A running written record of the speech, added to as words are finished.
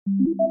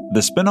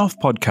The Spin-off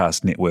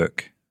Podcast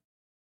Network.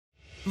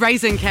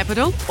 Raising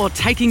capital or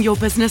taking your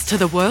business to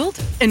the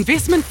world?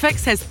 Investment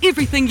Fix has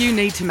everything you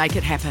need to make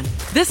it happen.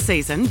 This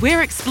season,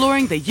 we're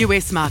exploring the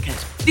US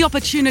market, the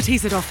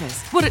opportunities it offers,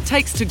 what it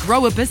takes to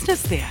grow a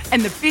business there,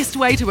 and the best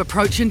way to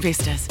approach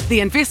investors. The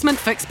Investment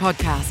Fix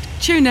podcast.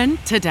 Tune in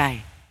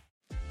today.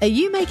 Are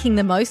you making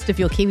the most of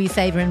your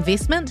KiwiSaver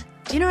investment?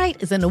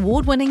 Generate is an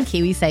award-winning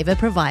KiwiSaver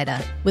provider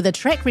with a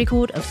track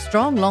record of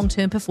strong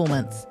long-term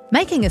performance.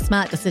 Making a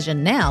smart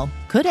decision now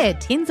could add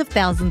tens of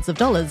thousands of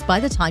dollars by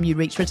the time you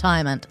reach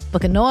retirement.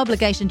 Book a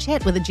no-obligation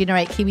chat with a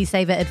Generate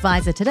KiwiSaver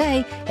advisor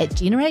today at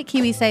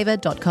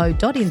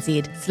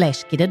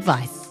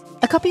generatekiwisaver.co.nz/get-advice.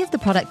 A copy of the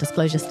product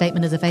disclosure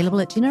statement is available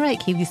at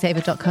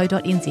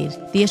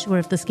generatekiwisaver.co.nz. The issuer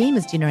of the scheme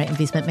is Generate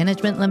Investment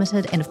Management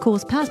Limited, and of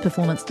course, past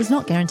performance does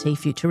not guarantee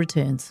future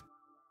returns.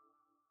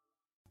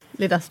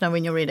 Let us know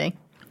when you're ready.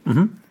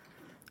 Mm-hmm.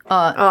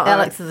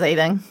 Alex is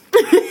eating.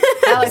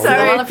 Alex,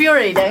 Sorry. if you're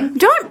eating.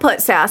 Don't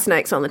put sour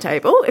snakes on the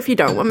table if you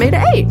don't want me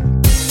to eat.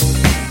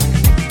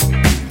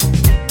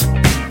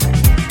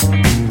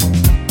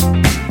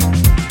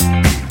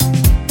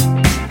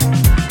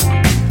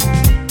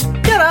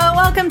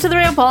 Welcome to the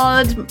Real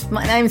Pod.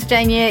 My name's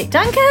Janie.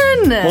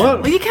 Duncan!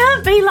 What? Well, you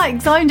can't be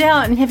like zoned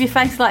out and have your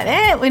face like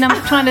that when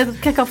I'm trying to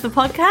kick off the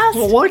podcast.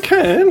 Well, I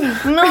can.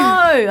 No,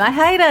 I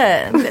hate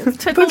it.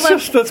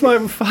 That's my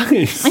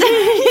face.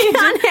 You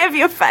can't have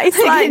your face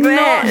You like cannot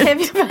that. have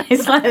your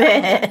face like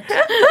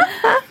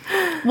that.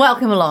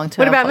 Welcome along to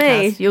What our about me?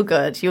 podcast. You're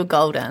good. You're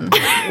golden.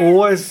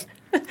 Always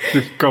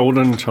the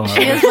golden child.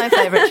 She is my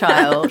favourite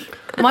child.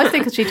 Mostly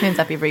because she turns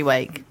up every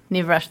week.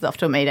 Never rushes off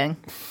to a meeting.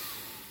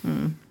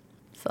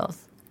 Sauce.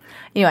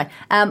 Anyway,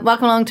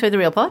 welcome along to The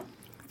Real Pod,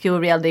 your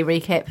reality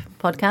recap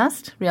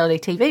podcast, reality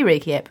TV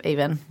recap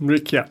even.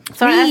 Recap.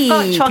 Sorry, I've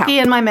got Recap. chalky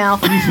in my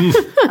mouth.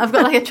 I've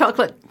got like a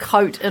chocolate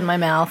coat in my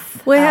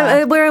mouth.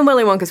 We're in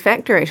Willy Wonka's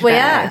factory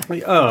today.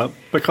 We are.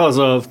 Because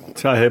of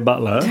Tahe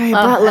Butler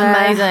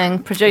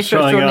Amazing. Producer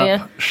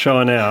extraordinaire.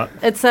 showing out.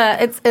 It's a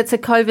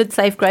COVID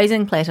safe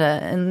grazing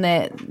platter in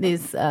that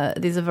there's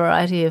a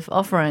variety of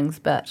offerings,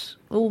 but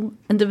all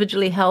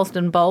individually housed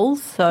in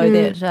bowls so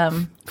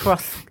that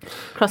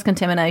cross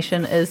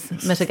contamination is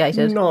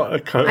mitigated. Not a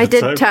COVID. I did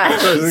safe touch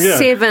person, yeah.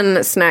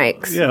 7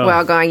 snakes Yeah.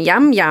 while going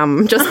yum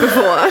yum just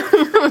before.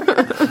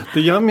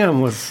 The yum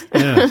yum was,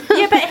 yeah.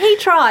 Yeah, but he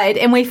tried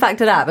and we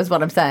fucked it up, is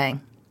what I'm saying.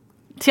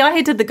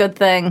 Tiahi did the good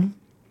thing.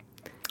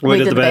 We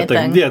did the bad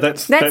thing. Yeah, that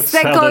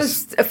that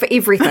goes for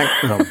everything.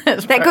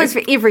 That goes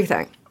for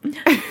everything.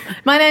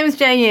 My name is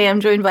Janie.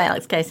 I'm joined by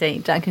Alex Casey,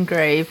 Duncan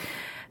Grieve.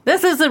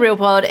 This is The Real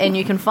Pod, and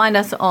you can find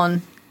us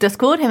on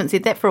Discord. Haven't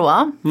said that for a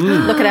while.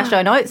 Look at our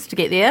show notes to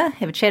get there.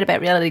 Have a chat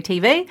about reality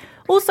TV.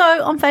 Also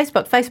on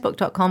Facebook,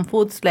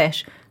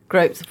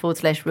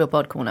 facebook.com/groups/Real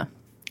Pod Corner.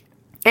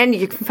 And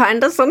you can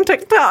find us on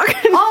TikTok.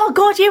 Oh,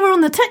 God, yeah, we're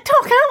on the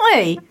TikTok, aren't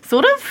we?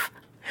 Sort of.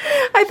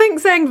 I think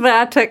saying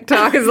that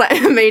TikTok is like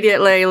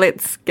immediately,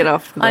 let's get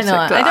off the I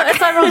know. TikTok.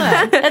 It's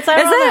ironic. It's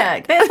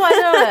ironic. That's why I do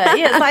it.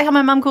 Yeah, it's like how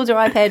my mum calls her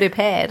iPad her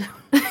pad.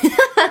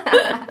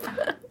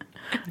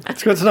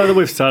 It's good to know that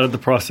we've started the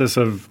process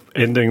of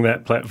ending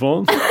that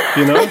platform,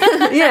 you know?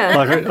 Yeah.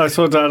 Like I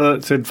saw data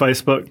that said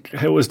Facebook,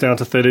 it was down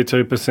to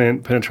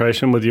 32%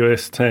 penetration with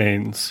US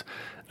teens,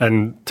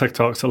 and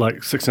TikTok's at like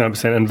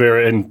 69% and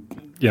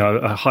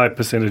a high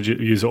percentage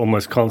use it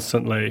almost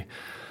constantly.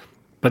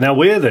 But now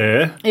we're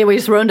there. Yeah, we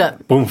just ruined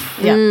it. Boom.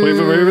 Yeah. We've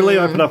really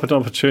opened up an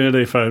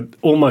opportunity for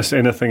almost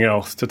anything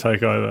else to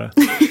take over.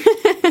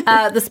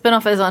 The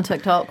spin-off is on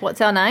TikTok. What's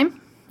our name?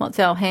 What's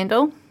our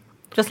handle?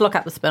 Just look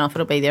up the spin-off.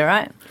 It'll be there,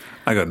 right?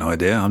 I got no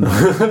idea. I'm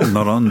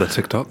not on the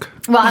TikTok.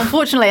 Well,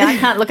 unfortunately, I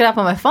can't look it up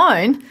on my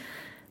phone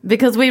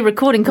because we're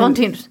recording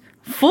content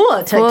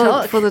for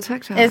TikTok. For the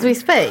TikTok. As we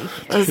speak.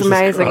 It's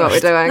amazing what we're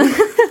doing.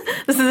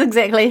 This is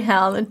exactly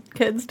how the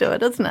kids do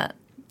it, isn't it?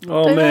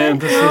 Oh, man.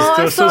 This is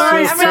just...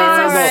 sorry, this I'm is really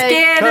terrible. sorry.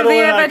 Scared of Cuddle the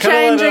it out,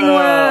 ever-changing cuddle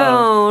it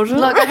out. world.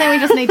 Look, I think we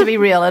just need to be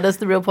real. It is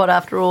The Real Pod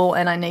after all,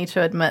 and I need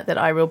to admit that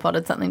I real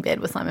potted something bad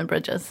with Simon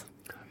Bridges.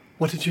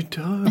 What did you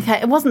do? Okay,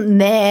 it wasn't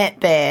that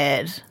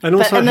bad. And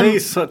But also, in the-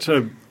 he's such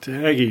a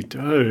daggy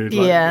dude.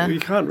 Like, Yeah. You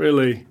can't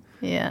really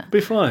Yeah.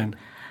 be fine.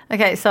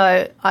 Okay,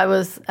 so I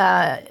was...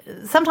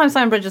 sometimes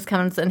Simon Bridges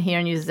comes in here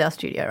and uses our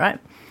studio, right?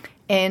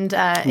 And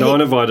No one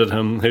invited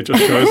him. He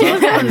just shows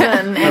up.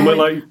 and And we're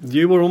like,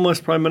 you were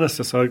almost Prime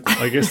Minister, so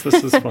I guess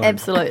this is fine.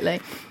 Absolutely.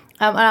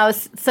 And I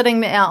was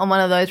sitting out on one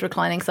of those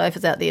reclining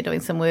sofas out there doing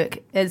some work,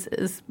 as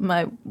is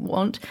my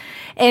wont.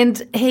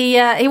 And he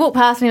walked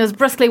past and he was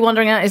briskly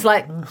wandering out. He's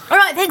like, all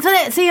right, thanks for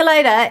that. See you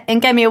later.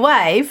 And gave me a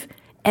wave.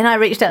 And I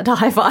reached out to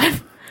high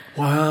five,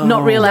 Wow.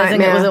 not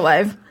realising it was a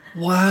wave.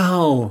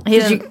 Wow.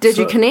 Did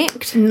you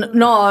connect?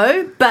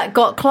 No, but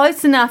got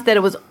close enough that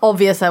it was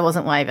obvious I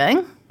wasn't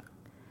waving.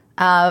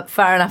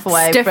 Far enough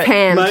away. Stiff but-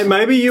 hand.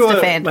 Maybe you Stiff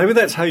were. hand. Maybe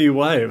that's how you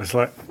wave. It's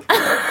like,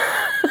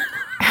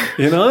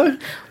 you know.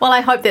 Well,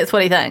 I hope that's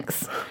what he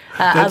thinks.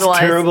 That's otherwise,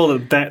 terrible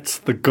that's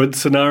the good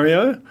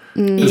scenario.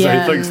 Because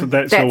Yeah. he thinks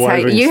that's That's your how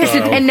waving you have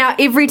style. to, and now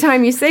every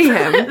time you see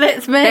him,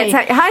 that's me. that's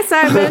how, hi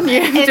Simon,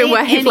 you have to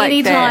wave and like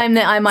any that. time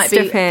that I might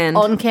Stiff be hand.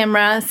 on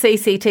camera,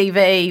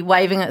 CCTV,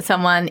 waving at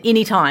someone,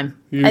 anytime.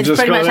 You I just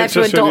pretty much have that's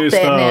to just your new adopt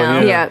that style,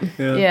 now. Yeah.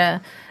 Yeah.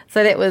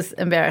 So that was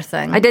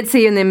embarrassing. I did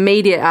see you in the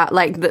media,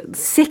 like the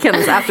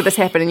seconds after this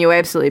happened, and you were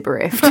absolutely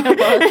bereft.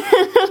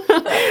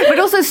 But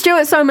also,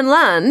 Stuart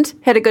Soman-Land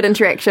had a good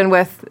interaction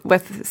with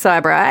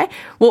Cyber.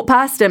 Walked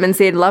past him and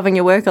said, "Loving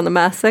your work on The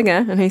Masked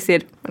Singer," and he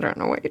said, "I don't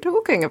know what you're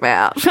talking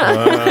about,"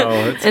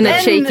 Wow, in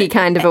a cheeky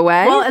kind of a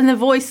way. Well, in the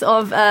voice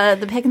of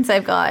the Pack and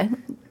Save guy,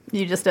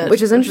 you just did.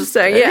 Which is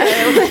interesting, yeah.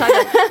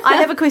 I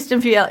have a question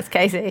for you, Alex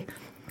Casey.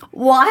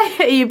 Why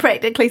are you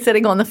practically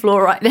sitting on the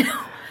floor right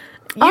now?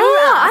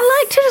 I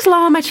like to just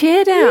lower my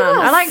chair down.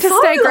 are I like to so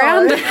stay low.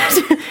 grounded.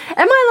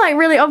 Am I like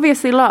really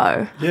obviously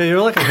low? Yeah,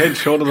 you're like a head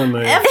shorter than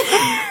me.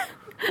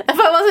 If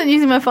I wasn't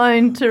using my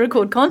phone to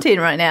record content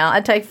right now,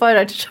 I'd take a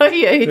photo to show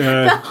you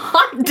the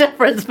height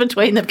difference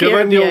between the pair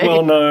Given of your you.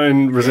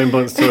 well-known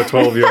resemblance to a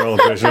 12-year-old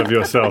version of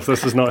yourself,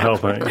 this is not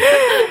helping.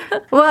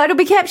 Well, it'll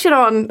be captured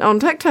on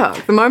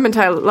TikTok the moment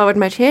I lowered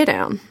my chair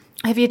down.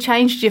 Have you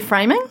changed your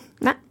framing?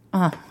 Nah.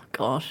 Oh,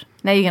 gosh.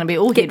 Now you're going to be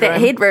all Get that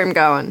headroom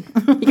going.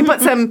 You can put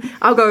some,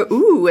 I'll go,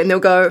 ooh, and they'll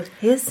go,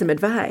 here's some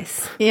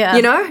advice. Yeah.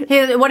 You know?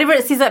 Here, whatever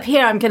it says up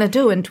here, I'm going to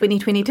do in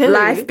 2022.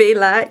 Life be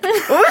like. I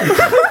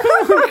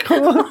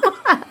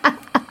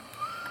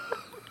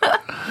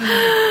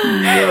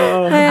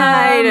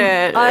hate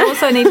it. I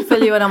also need to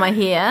fill you in on my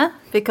hair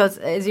because,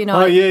 as you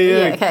know... Oh,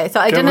 yeah. Okay, so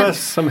I Give didn't... us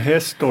some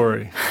hair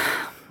story.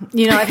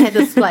 You know, I've had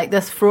this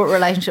this fraught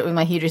relationship with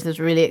my hairdresser. It's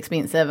really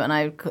expensive, and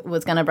I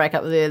was going to break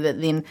up with her,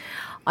 but then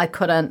I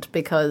couldn't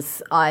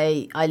because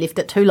I left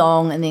it too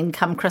long, and then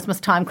come Christmas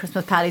time,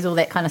 Christmas parties, all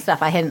that kind of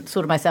stuff, I hadn't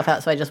sorted myself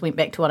out, so I just went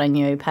back to what I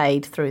knew,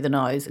 paid through the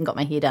nose, and got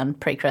my hair done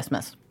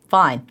pre-Christmas.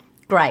 Fine.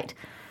 Great.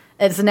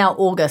 It's now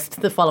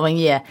August the following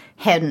year.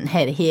 Hadn't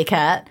had a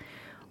haircut.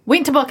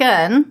 Went to book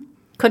in,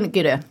 couldn't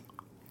get her.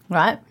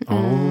 Right?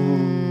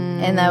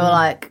 And they were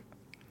like,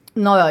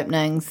 no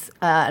openings.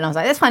 And I was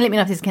like, that's fine, let me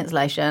know if there's a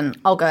cancellation.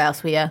 I'll go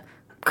elsewhere.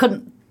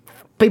 Couldn't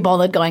be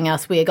bothered going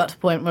elsewhere. Got to the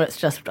point where it's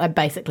just, I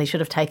basically should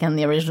have taken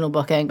the original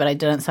booking, but I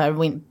didn't. So I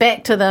went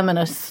back to them in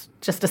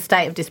just a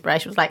state of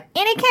desperation. It was like,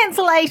 any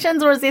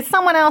cancellations or is there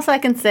someone else I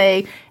can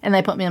see? And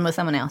they put me in with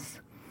someone else.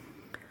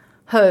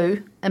 Who,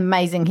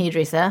 amazing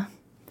hairdresser,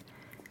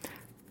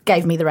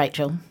 gave me the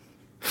Rachel.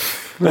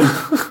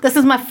 This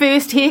is my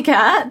first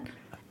haircut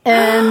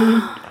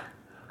in,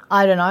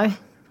 I don't know,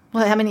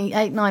 well, how many,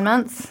 8-9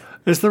 months?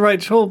 Is the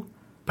Rachel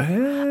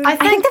bad? I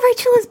think the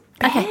Rachel is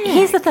bad. Okay,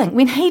 here's the thing.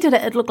 When he did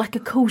it, it looked like a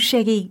cool,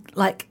 shaggy,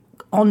 like,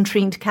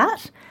 on-trend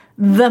cut.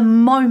 The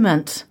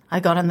moment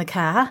I got in the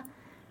car,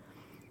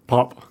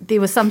 Pop.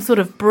 there was some sort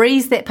of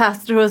breeze that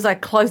passed through as I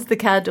closed the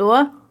car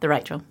door. The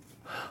Rachel.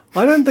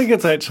 I don't think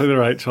it's actually the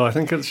Rachel. I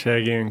think it's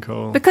shaggy and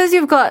cool. Because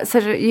you've got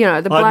such a,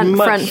 the blunt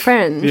front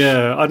fringe.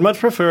 Yeah, I'd much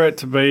prefer it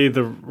to be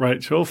the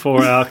Rachel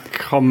for our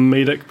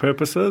comedic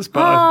purposes, but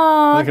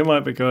I think it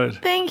might be good.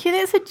 Thank you.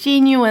 That's a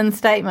genuine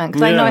statement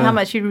because I know Yeah. how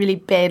much you really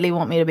badly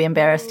want me to be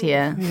embarrassed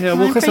here. Yeah,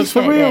 well, I because it's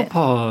the appreciate real that.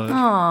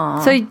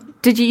 pod. So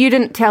you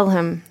didn't tell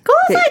him? Of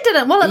course I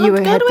didn't. Well, it you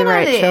looked had good the when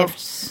I Rachel.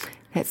 left.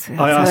 That's I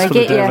so asked for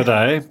the get ya.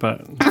 DVD,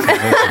 but it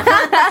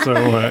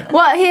doesn't work.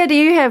 What hair do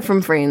you have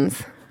from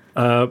Friends?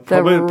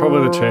 Probably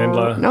the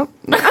Chandler. Nope.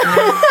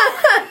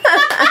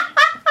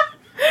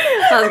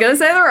 I was going to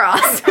say the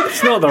Ross.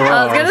 It's not the Ross.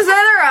 I was going to say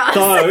the Ross.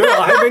 No,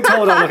 I have been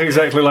told I look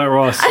exactly like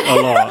Ross a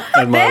lot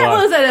in my That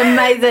life. was an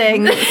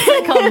amazing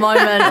sitcom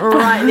moment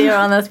right there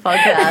on this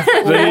podcast.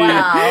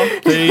 Wow.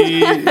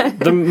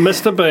 The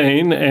Mr.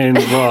 Bean and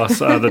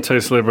Ross are the two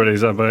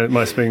celebrities I'm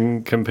most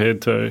being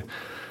compared to.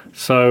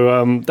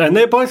 So, and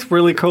they're both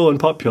really cool and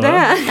popular.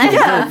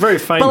 Yeah. Very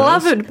famous.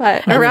 Beloved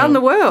around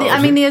the world.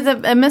 I mean, there's a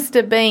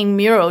Mr. Bean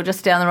mural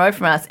just down the road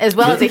from us, as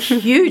well as a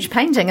huge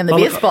painting in the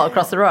beer spot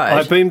across the road.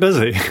 I've been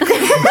busy.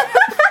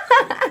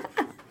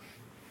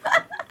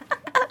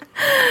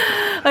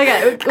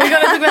 Okay, we've got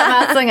to talk about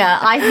Masked Singer.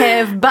 I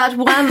have but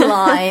one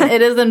line.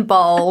 It is in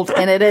bold,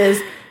 and it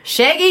is,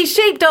 Shaggy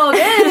Sheepdog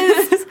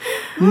is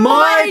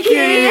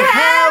Mikey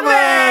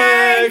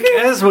Havoc!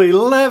 As we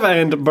live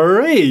and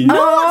breathe.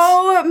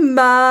 Oh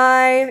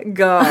my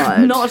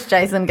God. not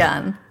Jason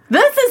Gunn.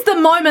 This is the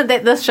moment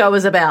that this show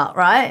is about,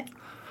 right?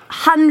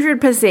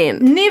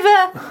 100%.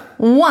 Never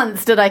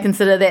once did I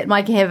consider that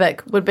Mikey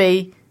Havoc would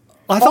be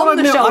on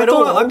the show at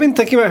all. I've been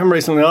thinking about him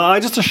recently. I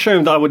just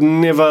assumed I would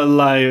never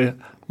lay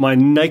my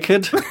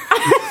naked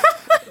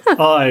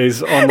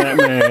eyes on that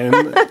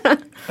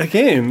man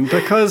again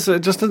because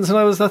it just didn't seem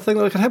like it was the thing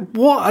that could happen.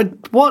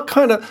 What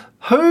kind of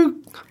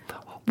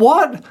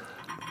what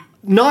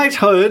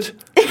knighthood,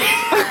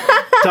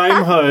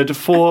 damehood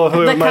for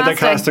whoever made the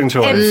casting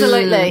choice?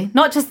 Absolutely.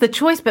 Not just the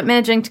choice, but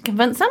managing to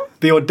convince him.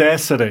 The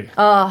audacity.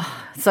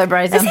 So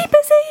brazen. Is he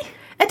busy?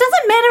 It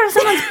doesn't matter if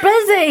someone's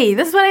busy.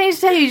 This is what I need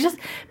to tell you.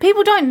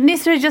 People don't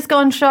necessarily just go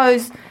on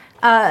shows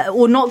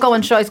or not go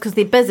on shows because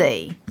they're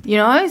busy. You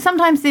know,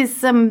 sometimes there's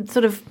some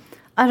sort of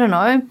I don't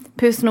know,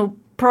 personal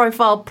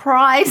profile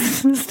prize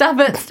stuff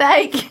at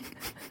stake.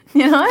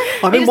 You know?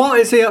 I mean, what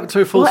is he up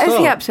to full What stop? is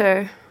he up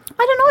to?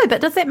 I don't know,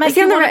 but does that make Is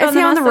he on you want to go is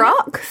he on the master?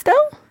 rock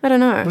still? I don't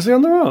know. Was he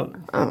on the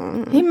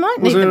rock? He might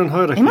Was need he on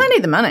Havoc? he might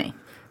need the money.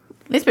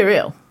 Let's be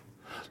real.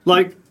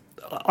 Like,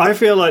 I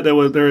feel like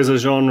there is a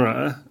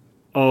genre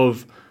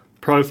of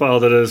profile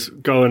that is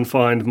go and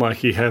find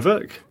Mikey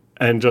Havoc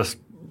and just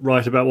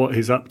write about what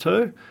he's up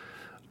to.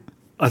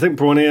 I think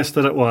Brawnius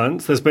did it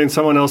once. There's been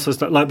someone else who's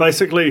done, like,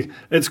 basically,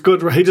 it's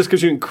good. He just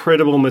gives you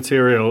incredible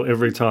material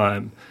every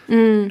time.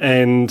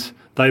 And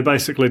they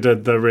basically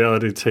did the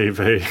reality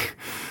TV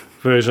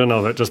version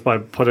of it just by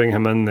putting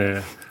him in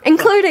there.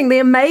 Including the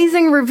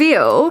amazing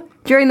reveal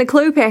during the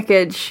clue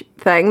package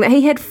thing that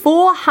he had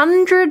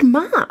 400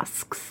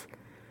 masks.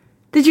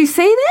 Did you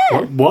see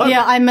that? What?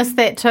 Yeah, I missed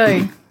that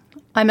too.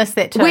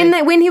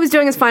 When he was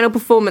doing his final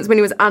performance, when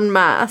he was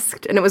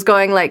unmasked, and it was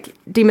going like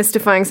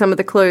demystifying some of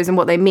the clues and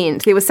what they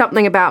meant, there was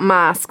something about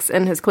masks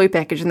in his clue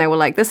package, and they were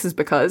like, "This is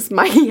because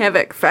Mikey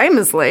Havoc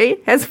famously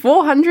has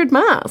 400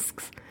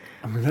 masks."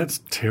 I mean, that's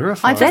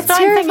terrifying. I just don't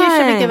think you should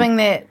terrifying. be giving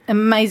that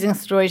amazing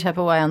story tip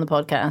away on the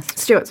podcast.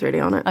 Stuart's really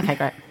on it.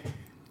 Okay,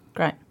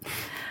 great.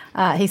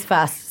 He's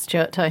fast,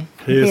 Stuart, too.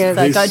 He is-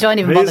 So he's- don't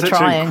even he is bother actually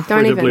trying.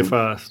 Incredibly even-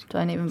 fast.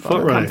 Don't even Foot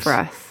bother. Come race. for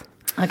us.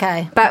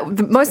 Okay. But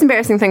the most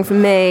embarrassing thing for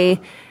me,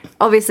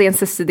 obviously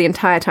insisted the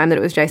entire time that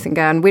it was Jason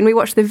Gunn. When we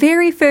watched the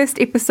very first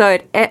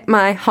episode at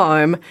my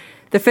home,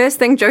 the first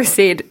thing Joe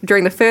said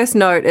during the first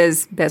note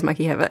is, "There's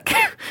Mikey Havoc."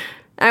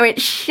 I went,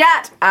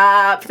 "Shut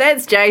up,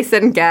 that's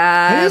Jason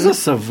Gunn." He is a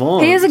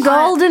savant. He has a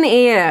golden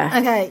ear.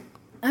 Okay.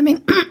 I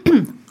mean,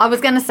 I was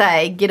going to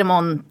say get him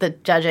on the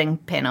judging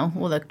panel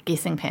or the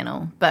guessing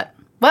panel, but,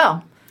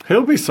 well,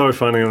 He'll be so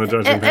funny on the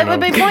judging it panel. would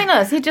be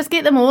pointless. He'd just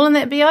get them all and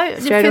that'd be over.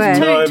 Straight away.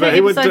 Two but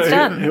he would episodes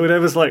done. he would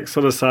have his like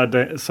sort of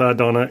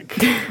sardonic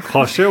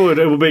posture.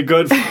 It would be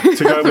good to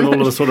go with all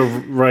of the sort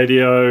of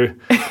radio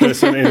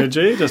person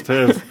energy. Just to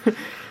have.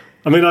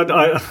 I mean,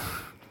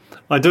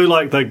 I do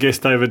like the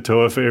guest David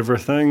tour for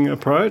everything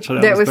approach.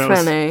 That was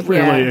funny,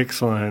 Really yeah.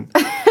 excellent.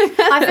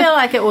 I feel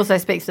like it also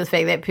speaks to the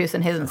fact that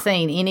person hasn't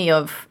seen any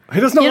of... He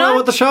does not know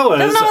what the show is.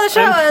 Doesn't know what the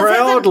show and is.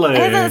 Proudly.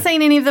 Hasn't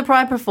seen any of the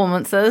prior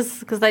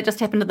performances because they just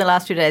happened in the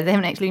last few days. They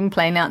haven't actually been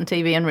playing out on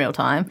TV in real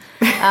time.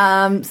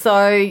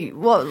 So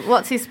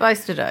what's he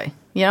supposed to do?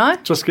 You know?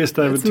 Just guest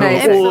David It's tour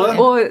amazing.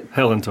 Or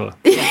Helen tour.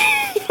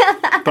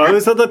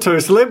 Those are the two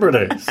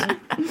celebrities.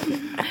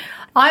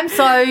 I'm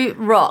so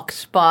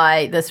rocked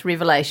by this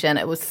revelation.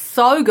 It was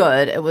so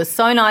good. It was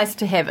so nice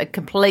to have a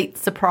complete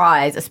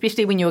surprise,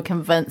 especially when you were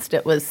convinced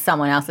it was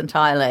someone else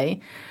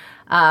entirely.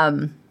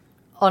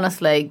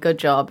 Honestly, good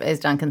job, as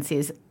Duncan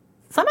says.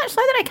 So much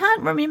so that I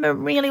can't remember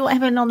really what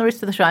happened on the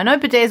rest of the show. I know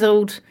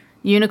Bedazzled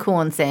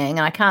Unicorn sang,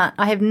 and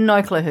I have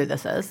no clue who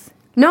this is.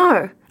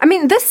 No. I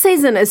mean, this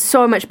season is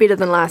so much better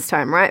than last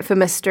time, right? For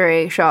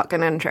mystery, shock,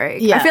 and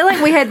intrigue. Yeah. I feel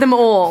like we had them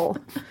all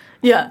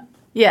Yeah.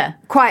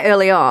 quite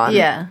early on.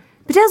 Yeah.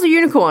 Bedazzled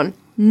Unicorn,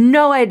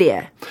 no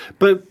idea.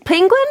 But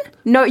Penguin?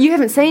 No, you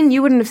wouldn't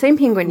have seen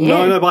Penguin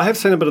yet. no, but I have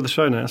seen a bit of the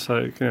show now,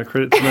 so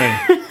credit to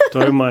me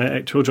doing my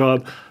actual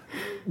job.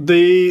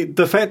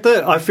 The fact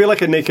that I feel like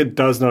Anika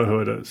does know who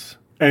it is,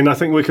 and I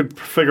think we could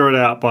figure it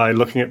out by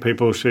looking at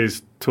people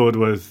she's toured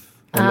with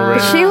on the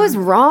radio. She was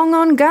wrong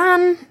on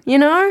Gun, you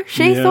know?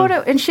 She Yeah. thought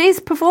it, and she's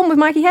performed with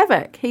Mikey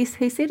Havoc. He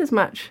said as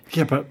much.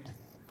 Yeah, but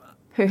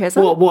Who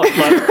hasn't? what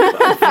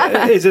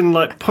like is in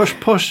like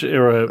push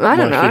era I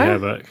don't Mikey know.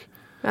 Havoc?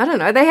 I don't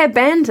know. They had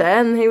banter,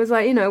 and he was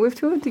like, we've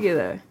toured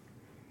together.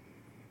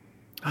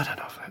 I don't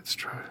know if that's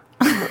true.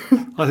 I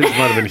think it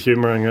might have been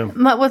humouring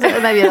him. Was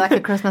it maybe like a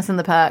Christmas in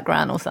the Park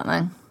run or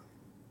something?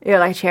 Yeah,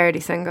 like a charity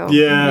single.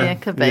 Yeah,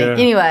 Could be. yeah.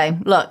 Anyway,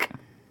 look,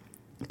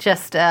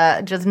 just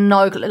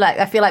no, like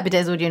I feel like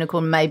Bedazzled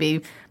Unicorn may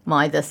be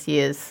my this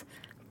year's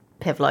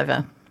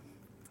Pavlova.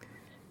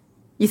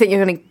 You think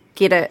you're going to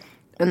get it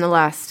in the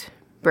last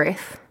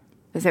breath?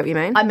 Is that what you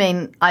mean? I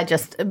mean,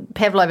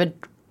 Pavlova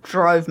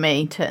drove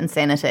me to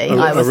insanity.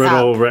 I A was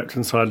riddle up, wrapped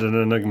inside an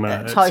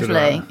enigma. totally.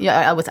 etc.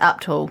 Yeah, I was up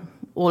till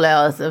all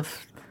hours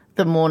of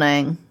the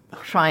morning,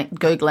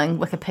 Googling,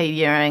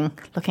 Wikipediaing,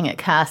 looking at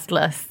cast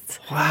lists.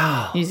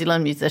 Wow. New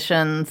Zealand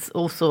musicians,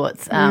 all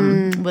sorts,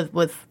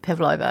 with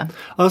Pavlova.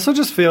 I also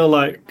just feel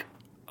like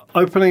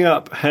opening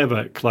up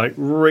Havoc, like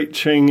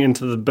reaching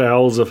into the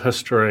bowels of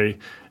history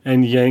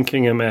and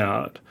yanking him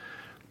out.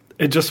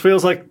 It just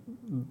feels like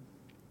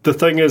the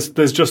thing is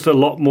there's just a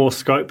lot more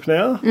scope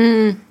now.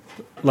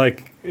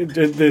 Like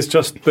there's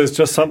just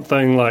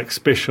something like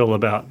special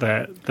about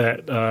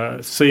that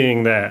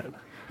seeing that.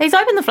 He's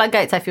opened the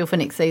floodgates, I feel, for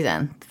next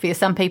season. For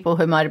some people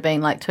who might have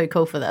been like too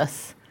cool for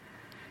this,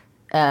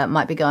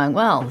 might be going,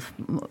 well,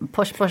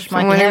 push, Mikey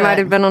Someone who Havoc. might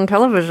have been on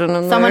television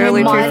in Someone the who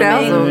early might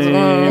have 2000s.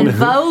 been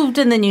involved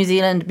in the New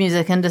Zealand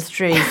music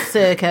industry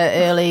circa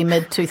early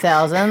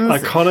mid-2000s.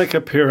 Iconic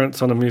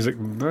appearance on a music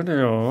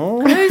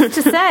video. Who's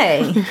to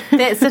say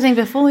that sitting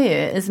before you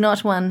is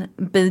not one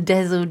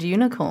bedazzled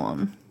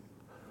unicorn?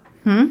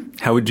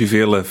 How would you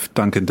feel if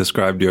Duncan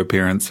described your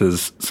appearance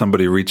as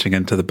somebody reaching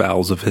into the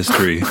bowels of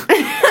history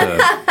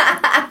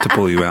to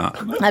pull you out?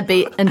 I'd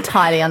be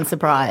entirely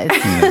unsurprised.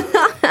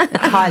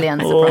 Entirely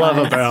unsurprised. Love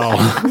a bell.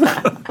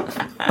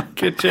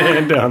 Get your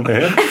hand down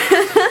there.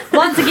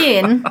 Once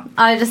again,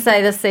 I just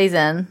say this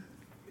season,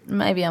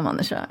 maybe I'm on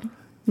the show.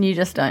 You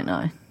just don't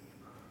know,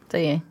 do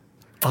you?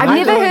 I've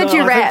never heard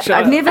you rap.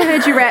 I've never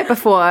heard you rap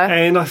before.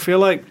 And I feel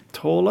like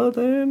taller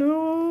than...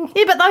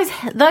 Yeah, but those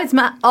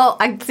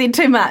I said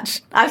too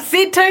much. I've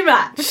said too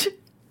much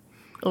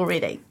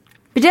already.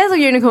 Bedazzle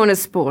Unicorn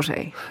is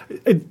sporty.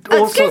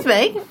 Excuse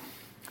me.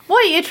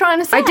 What are you trying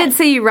to say? I did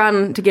see you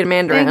run to get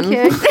Amanda in.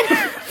 Thank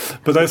you.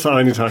 But that's the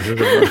only time you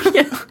do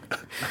it.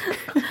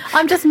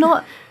 I'm just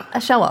not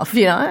a show-off,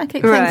 you know. I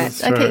keep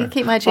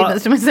keep my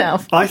achievements to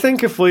myself. I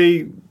think if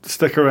we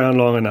stick around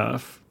long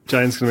enough,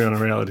 Jane's going to be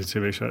on a reality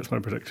TV show. That's my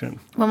prediction.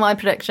 Well, my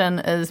prediction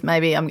is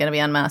maybe I'm going to be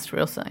unmasked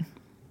real soon.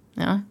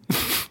 You know?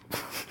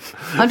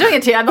 I'm doing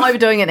it to you. I'm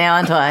overdoing it now,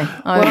 aren't I?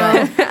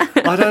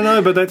 I don't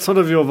know, but that's sort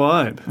of your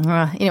vibe.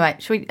 Anyway,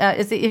 should we?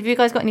 Have you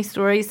guys got any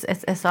stories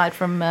aside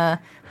from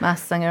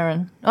Masked Singer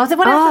and?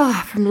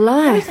 From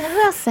life.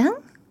 Who else sang?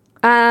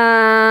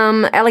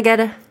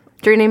 Alligator,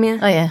 Drew Nemia.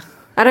 Oh yeah.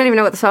 I don't even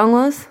know what the song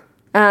was.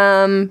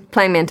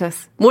 Playing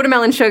Mantis,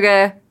 Watermelon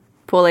Sugar,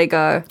 Paul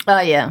Ego. Oh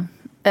yeah.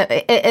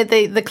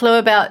 The clue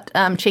about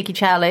Cheeky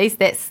Charlie's,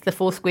 that's the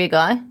Four Square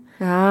guy.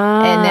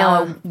 And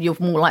now you're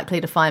more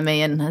likely to find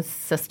me in his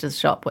sister's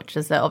shop, which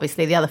is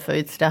obviously the other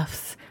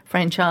foodstuffs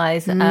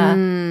franchise.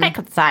 Back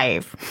and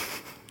save.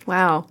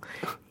 Wow.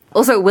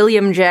 Also,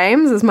 William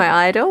James is my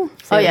idol.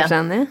 So yeah.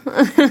 Down there.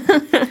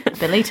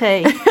 Billy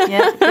T.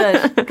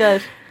 Yeah,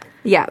 good.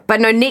 Yeah, but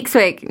no, next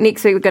week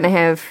we're going to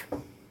have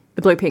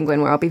the Blue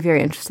Penguin, where I'll be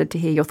very interested to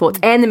hear your thoughts,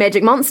 and the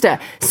Magic Monster.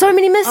 So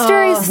many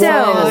mysteries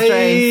still.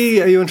 Why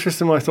are you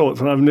interested in my thoughts?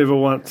 And I've never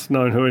once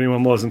known who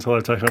anyone was until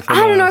I've taken off the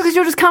I don't know, mask. because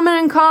you're just coming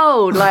in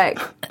cold. Like,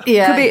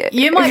 yeah,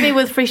 you might be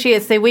with fresh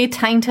ears. See, we're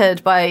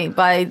tainted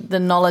by the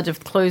knowledge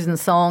of clues and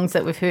songs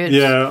that we've heard.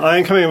 Yeah, I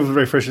am coming in with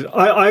very fresh ears.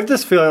 I have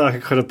this feeling like I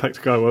could have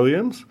picked Guy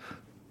Williams.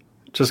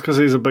 Just because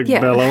he's a big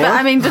bellower. But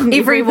I mean, didn't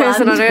every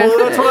person on earth? Well,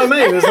 that's what I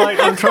mean. It's like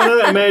I'm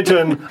trying to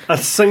imagine a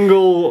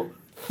single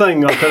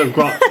thing I could have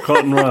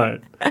gotten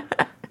right.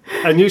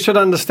 And you should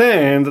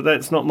understand that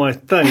that's not my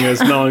thing,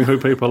 is knowing who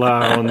people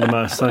are on The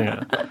Masked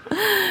Singer.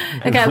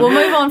 Okay, we'll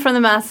move on from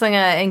The Masked Singer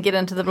and get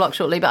into the block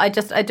shortly. But I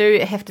do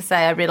have to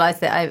say, I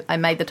realised that I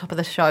made the top of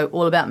the show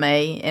all about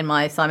me and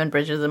my Simon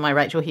Bridges and my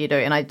Rachel Hairdo,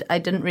 and I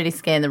didn't really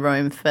scan the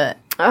room for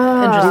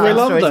interesting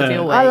stories of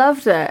your week. I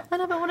loved it. I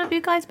know, but what have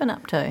you guys been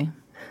up to?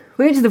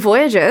 We went to the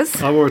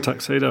Voyages. I wore a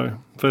tuxedo.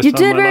 You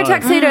did wear a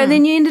tuxedo, and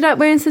then you ended up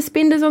wearing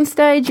suspenders on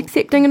stage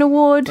accepting an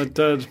award. I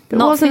did. It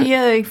Not wasn't for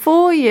you.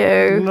 For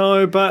you.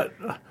 No, but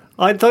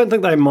I don't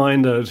think they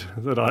minded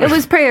that I... It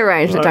was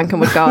prearranged that Duncan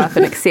would go up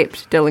and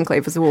accept Dylan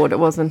Cleaver's award. It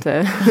wasn't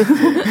a...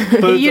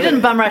 You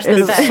didn't bum rush the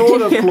It's stage.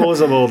 sort of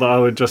plausible that I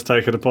would just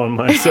take it upon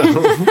myself.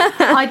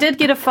 I did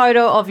get a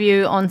photo of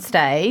you on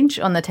stage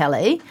on the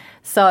telly,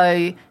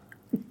 so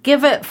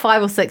give it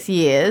 5 or 6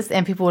 years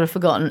and people would have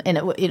forgotten, and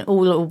all it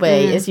will be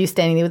is you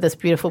standing there with this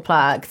beautiful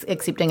plaque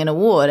accepting an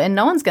award, and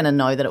no one's going to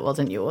know that it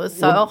wasn't yours,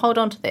 so I'll hold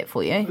on to that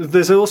for you.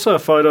 There's also a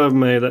photo of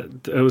me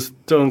that it was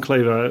Dylan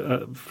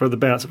Cleaver for The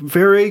Bounce.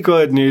 Very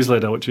good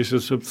newsletter, which you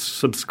should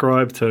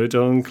subscribe to,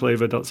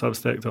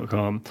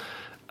 dylancleaver.substack.com.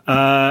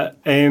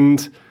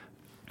 And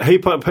he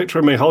put a picture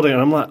of me holding it,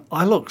 and I'm like,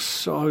 I look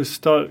so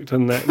stoked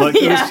in that. Like,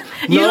 Yeah,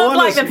 you look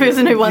like the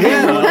person who won the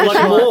award.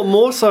 like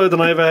more so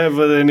than I ever have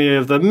with any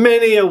of the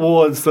many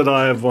awards that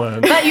I have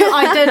won. But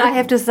I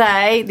have to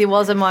say, there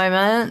was a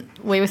moment,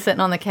 we were sitting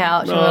on the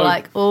couch and we were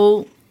like,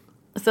 oh,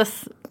 is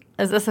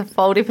this a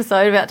fold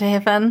episode about to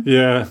happen?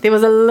 Yeah. There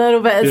was a little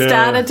bit, it Yeah.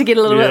 started to get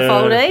a little bit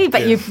foldy,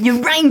 but Yeah.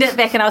 you reined it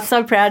back, and I was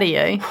so proud of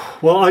you.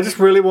 Well, I just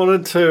really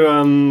wanted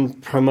to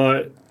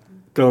promote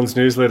Dylan's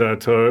newsletter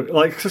to,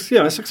 like,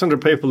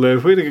 600 people there.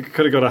 If we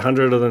could have got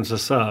 100 of them to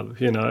sub,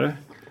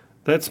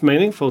 that's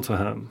meaningful to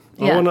him.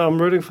 Yeah.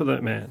 I'm rooting for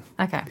that man.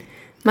 Okay.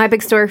 My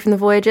big story from the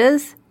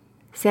Voyages,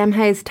 Sam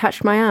Hayes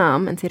touched my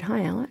arm and said,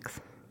 "Hi,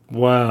 Alex."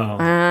 Wow.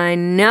 I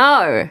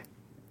know.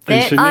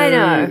 And she knew I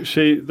know.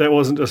 that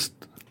wasn't just,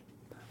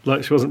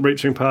 like, she wasn't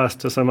reaching past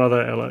to some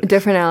other Alex.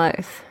 Different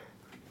Alex.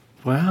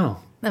 Wow.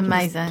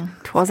 Amazing.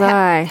 Twas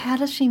I. How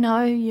does she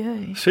know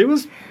you? She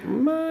was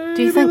maybe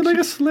Do you think the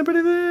biggest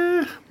celebrity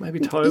there.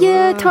 Maybe Tova.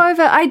 Yeah,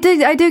 Tova. I do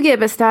get a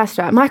bit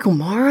starstruck. Michael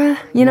Mora,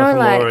 Michael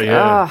Mora,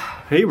 yeah.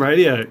 He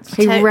radiates.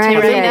 he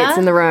radiates Terena?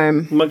 in the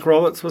room. Mick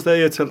Roberts was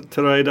there,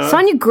 Tereda.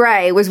 Sonia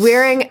Gray was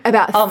wearing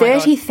about Oh my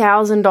God.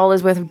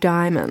 $30,000 worth of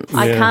diamonds.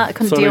 I Yeah.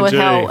 couldn't Sonia deal with G.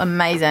 how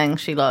amazing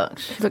she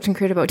looked. She looked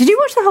incredible. Did you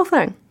watch the whole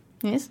thing?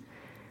 Yes,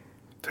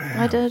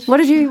 I did. What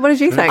did you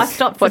think? I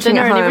stopped for Watching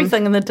dinner at and home?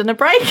 everything in the dinner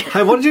break.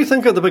 Hey, what did you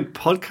think of the big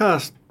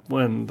podcast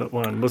that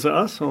won? Was it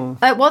us or?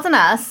 It wasn't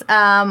us,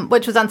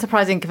 which was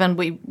unsurprising given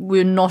we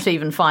were not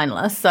even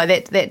finalists. So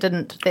that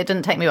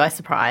didn't take me by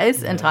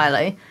surprise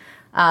entirely.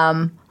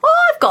 I've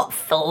got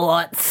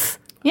thoughts.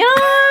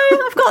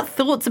 I've got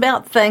thoughts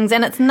about things,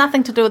 and it's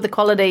nothing to do with the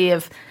quality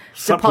of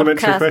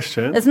Supplementary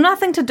question. It's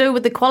nothing to do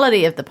with the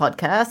quality of the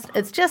podcast.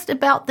 It's just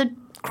about the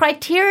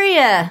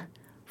criteria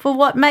for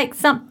what makes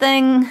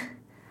something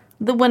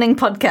the winning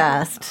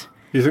podcast.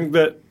 You think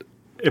that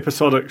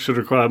episodic should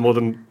require more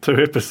than 2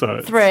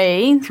 episodes?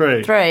 Three. Oh,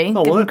 Give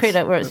well, them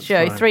credit where it's due.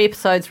 fine. 3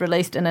 episodes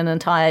released in an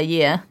entire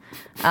year.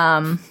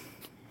 I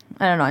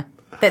don't know.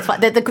 That's fine.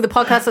 The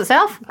podcast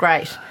itself,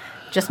 great.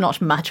 Just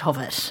not much of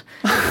it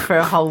for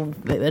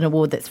an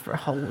award that's for a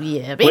whole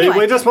year. But anyway,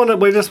 We just want an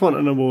award.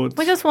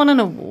 we just want an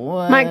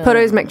award. Mike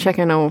Putto's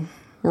McChicken will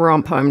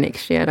romp home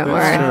next year, don't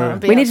worry.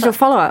 Be We need to do a outside-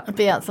 follow-up.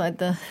 Be outside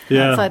the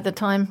Yeah.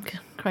 time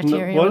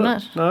criteria, What?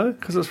 wouldn't it? No,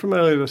 because it's from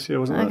earlier this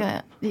year, wasn't it?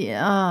 Okay.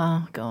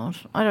 Yeah. Oh God.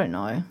 I don't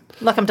know.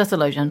 Look, I'm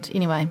disillusioned.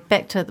 Anyway,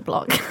 back to the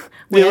block.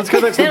 Yeah, let's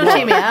go back to the That'll block.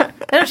 cheer me out.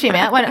 That'll cheer me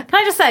out. Wait, can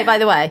I just say, by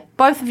the way,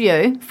 both of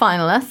you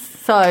finalists.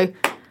 So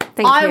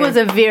Thank I you. was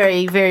a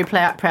very, very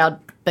proud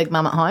big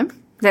mum at home.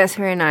 That's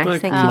very nice. Big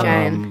Thank you,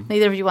 Jane.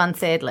 Neither of you won,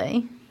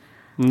 sadly.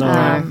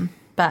 No.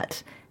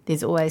 But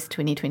there's always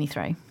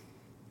 2023.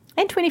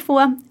 And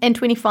 24 and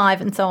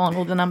 25 and so on,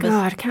 all the numbers.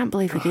 God, I can't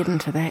believe we get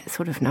into that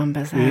sort of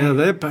numbers. Yeah,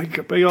 they're big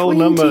old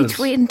numbers.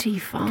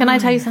 2025. Can I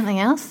tell you something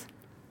else?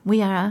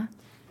 We are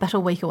but a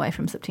week away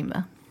from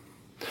September.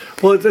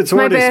 Well, it's My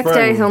already birthday's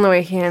spring. on the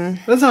weekend.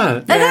 Is it?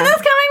 And then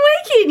this coming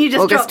weekend, you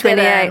just August dropped that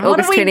 28, in. What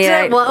August are we 28,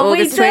 doing? What are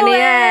August we doing?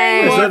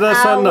 28. Is it a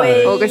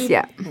Sunday? August,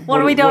 yeah. What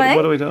are we doing?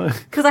 What are we doing?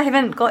 Because I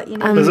haven't got any.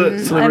 Is it I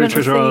haven't Celebrity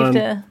Treasure received Island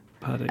a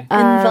party?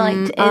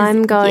 invite. as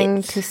I'm going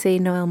yet. to see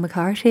Noel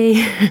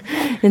McCarthy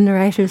in the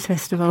Writers'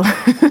 Festival.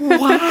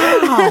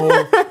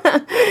 Wow!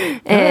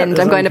 And is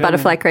I'm going to uncanny.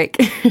 Butterfly Creek.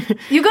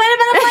 You're going to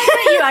Butterfly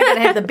Creek? You are going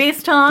to have the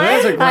best time.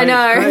 That's a great, I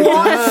know. great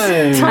What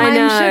time. time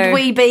know. should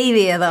we be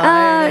there, though?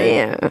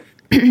 Yeah.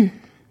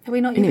 Are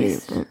we not your Anyway,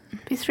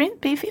 best friend?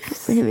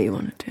 BFFs? Whenever you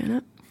want to turn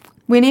up.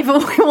 Whenever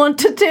we want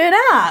to turn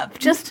up.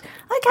 Just,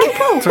 okay,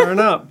 cool. Turn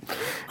up.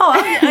 Oh,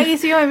 I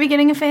guess you won't be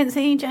getting a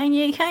fancy Jane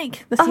Yee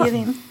cake this year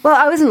then. Well,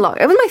 I was in lock.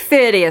 It was my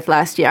 30th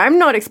last year. I'm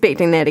not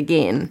expecting that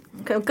again.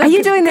 Good, Are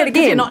you doing that good,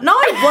 'cause you're again? Not, no,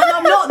 well,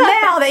 I'm not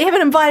now that you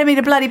haven't invited me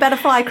to bloody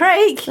Butterfly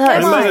Creek. No,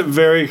 Come I made it on.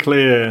 very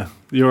clear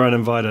you're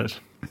uninvited.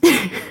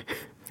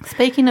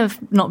 Speaking of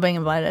not being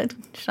invited,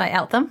 should I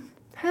out them?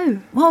 Who?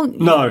 Well,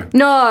 No.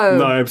 No.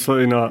 No,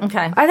 absolutely not.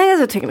 okay. I think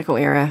it's a technical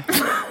error.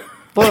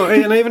 Well,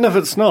 and even if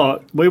it's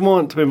not, we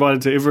want to be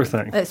invited to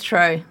everything. That's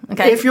true.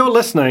 Okay. If you're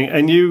listening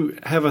and you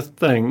have a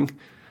thing,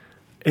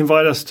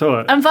 invite us to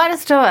it. Invite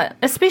us to it,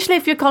 especially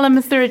if you're Colin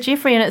Mathura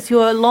Jeffrey and it's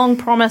your long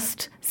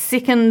promised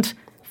second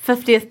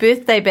 50th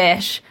birthday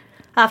bash.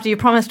 After you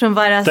promised to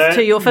invite us That-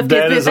 to your 50th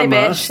that is birthday a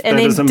bash must. and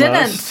That then is a didn't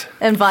must.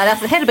 invite us,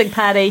 had a big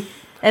party,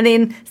 and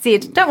then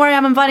said, "Don't worry,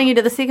 I'm inviting you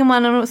to the second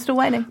one," and we're still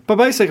waiting. But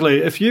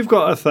basically, if you've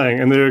got a thing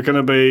and there are going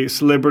to be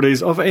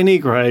celebrities of any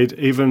grade,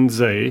 even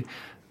Z,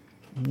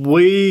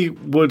 we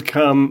would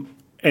come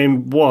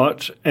and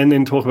watch and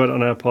then talk about it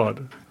on our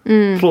pod.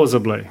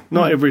 Plausibly.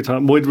 Not every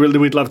time. We'd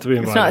love to be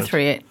invited. It's not a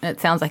threat. It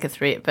sounds like a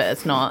threat, but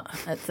it's not.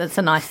 It's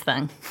a nice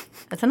thing.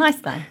 It's a nice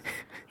thing.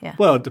 Yeah.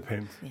 Well, it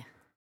depends.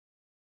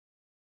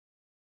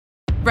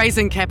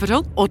 Raising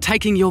capital or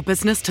taking your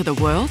business to the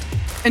world?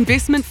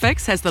 Investment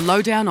Fix has the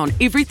lowdown on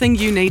everything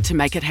you need to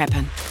make it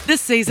happen.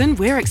 This season,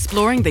 we're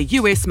exploring the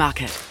US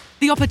market,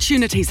 the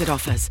opportunities it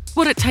offers,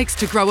 what it takes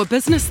to grow a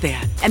business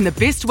there, and the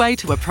best way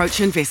to approach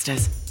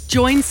investors.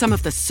 Join some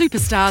of the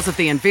superstars of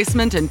the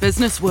investment and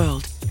business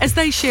world as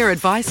they share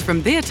advice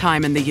from their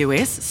time in the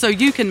US so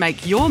you can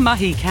make your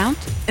mahi count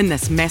in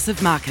this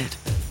massive market.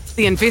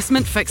 The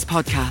Investment Fix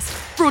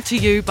podcast, brought to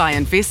you by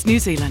Invest New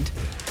Zealand.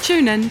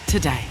 Tune in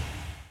today.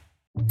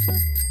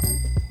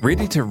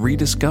 Ready to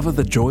rediscover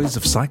the joys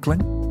of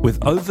cycling?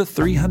 With over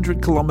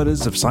 300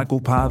 kilometres of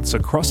cycle paths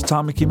across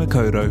Tāmaki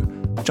Makaurau,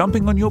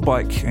 jumping on your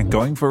bike and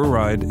going for a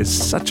ride is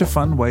such a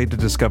fun way to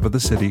discover the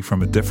city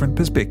from a different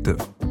perspective.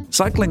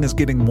 Cycling is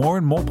getting more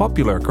and more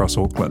popular across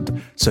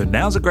Auckland, so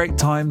now's a great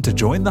time to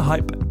join the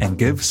hype and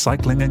give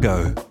cycling a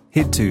go.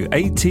 Head to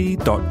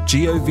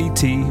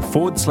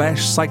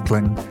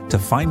at.govt/cycling to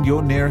find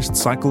your nearest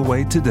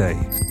cycleway today.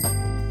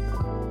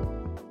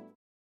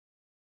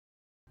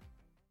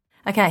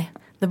 Okay.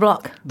 The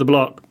block. The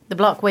block. The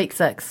block. Week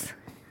 6.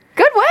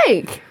 Good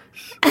week.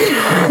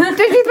 Did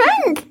you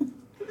think?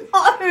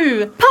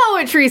 Oh.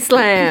 Poetry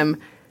slam.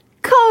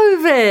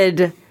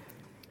 COVID.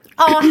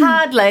 Oh,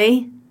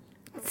 hardly.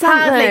 Hardly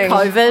Something.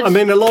 COVID. I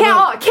mean, a lot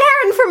of...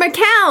 Karen from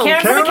accounts.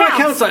 Karen Karen from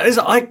accounts. is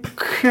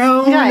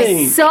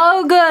iconic.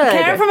 So good.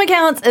 Karen from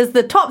Accounts is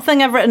the top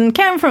thing I've written.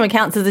 Karen from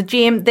Accounts is a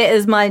gem. That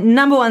is my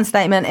number one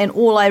statement and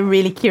all I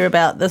really care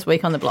about this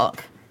week on the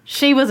block.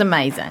 She was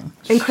amazing.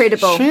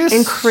 Incredible. She is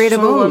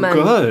Incredible so woman.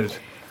 good.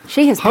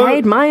 She has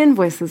paid my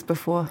invoices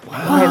before.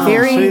 Wow.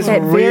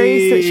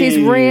 She's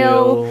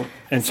real.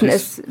 And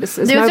she's, It's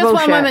There was no just bullshit.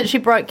 one moment she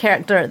broke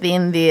character at the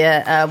end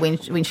there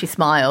when she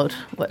smiled,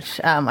 which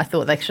I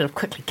thought they should have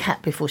quickly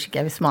cut before she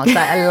gave a smile. So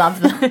I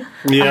love that.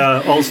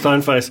 yeah, old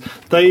Stoneface.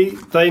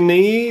 They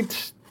need...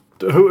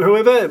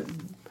 Whoever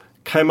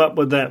came up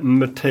with that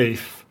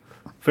motif,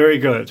 very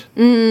good.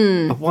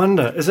 I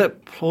wonder, is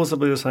that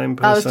plausibly the same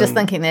person I was just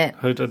thinking that.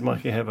 who did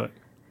Mikey Havoc?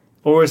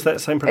 Or is that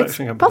same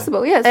production company?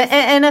 Possible, yes.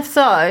 And if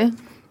so,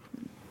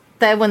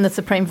 they win the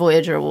Supreme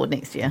Voyager Award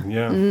next year.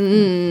 Yeah.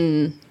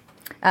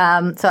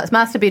 So it's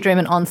Master Bedroom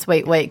and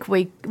Ensuite Week.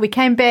 We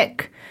came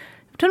back.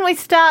 Didn't we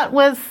start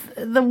with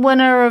the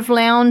winner of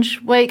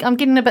Lounge Week? I'm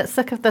getting a bit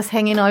sick of this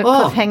hanging over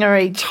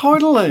cliffhangery.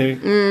 Totally.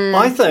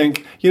 I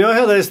think, you know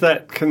how there's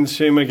that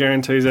Consumer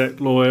Guarantees Act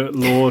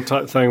law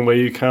type thing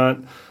where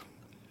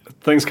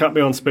things can't be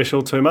on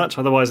special too much,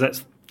 otherwise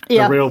that's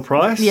the real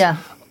price? Yeah.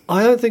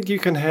 I don't think you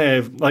can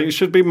have, it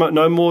should be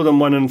no more than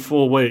 1 in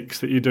 4 weeks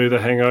that you do the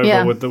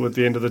hangover with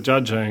the end of the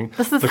judging.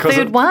 This is the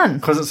third one.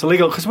 Because it's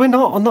illegal. Because we're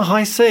not on the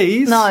high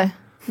seas. No.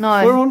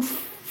 We're on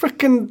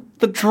frickin'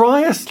 the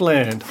driest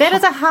land. That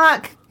is a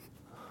hark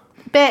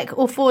back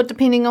or forward,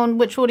 depending on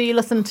which order you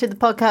listen to the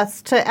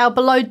podcast, to our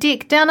Below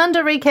Deck Down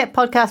Under recap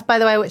podcast, by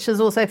the way, which is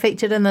also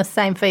featured in the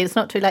same feed. It's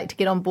not too late to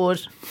get on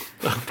board.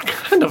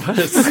 Kind of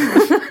is.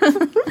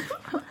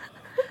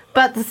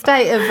 But the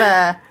state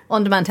of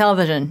on-demand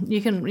television,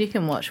 you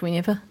can watch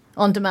whenever.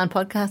 On-demand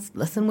podcast,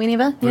 listen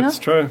whenever, you know? That's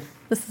true.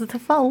 This is the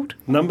fold.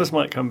 Numbers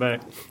might come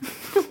back.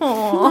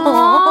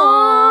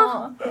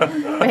 Aww.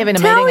 We're having a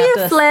Tell meeting your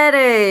after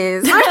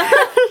flatties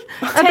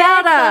about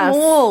Tag them us.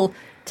 all.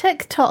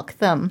 TikTok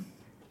them.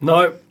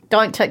 No.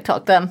 Don't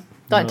TikTok them.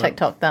 Don't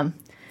TikTok them.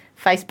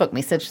 Facebook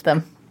message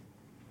them.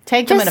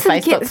 Tag them in a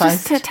Facebook post.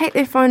 Just to take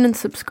their phone and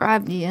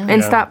subscribe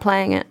and start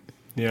playing it.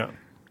 Yeah.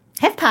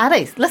 Have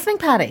parties. Listening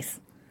parties.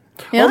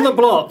 You On know? the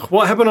block.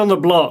 What happened on the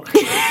block?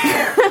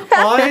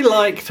 I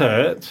liked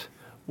it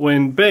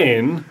when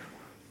Ben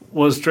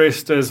was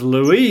dressed as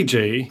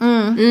Luigi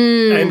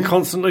and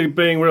constantly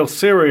being real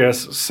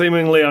serious,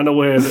 seemingly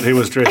unaware that he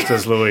was dressed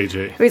as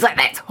Luigi. He was like,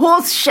 that's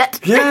horse shit.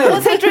 Yeah.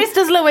 Was he dressed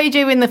as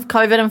Luigi when the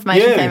COVID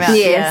information Yes. came out?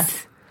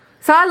 Yes.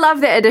 So I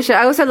love that addition.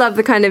 I also love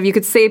the kind of, you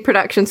could see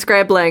production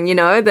scrabbling, you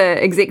know,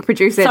 the exec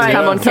producer had to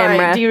come on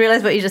camera. Do you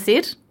realise what you just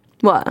said?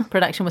 What?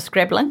 Production was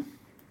scrabbling.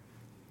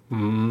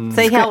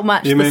 See how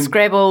much You the mean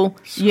Scrabble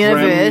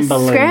universe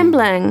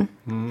scrambling.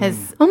 Scrambling.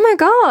 has. Oh my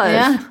God.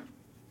 Yeah.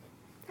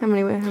 How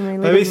many Maybe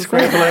letters is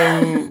that?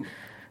 scrabbling.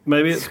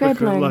 Maybe it's because,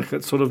 Scrabbling. like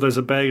it's sort of there's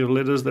a bag of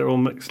letters. They're all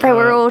mixed. They up.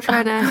 were all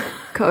trying to.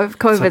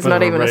 COVID's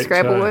not even a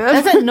Scrabble word.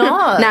 Is it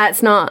not? No,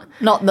 it's not.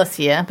 Not this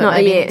year, but Not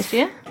maybe yet. next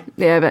year.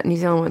 Yeah, but New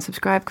Zealand won't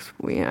subscribe because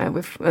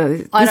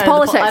there's I don't know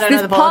politics. I don't know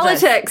There's the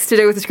politics. politics to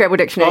do with the Scrabble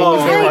dictionary. Oh, in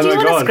New Hey, Zealand. do you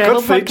want a God,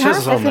 Scrabble good features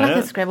podcast? I on feel like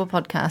that. a Scrabble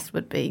podcast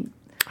would be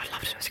I'd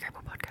love to do a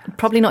Scrabble podcast.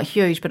 probably not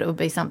huge, but it would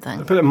be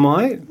something. But it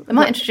might. It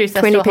might introduce us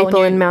 20 to a whole people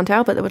new... in Mount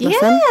Albert that would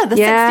listen. Yeah, the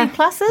 60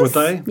 pluses. Would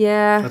they? I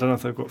Yeah. don't know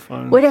if they've got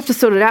phones. We'd have to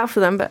sort it out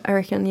for them, but I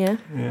reckon, yeah.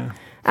 Yeah.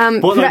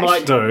 What Production- they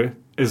might do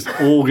is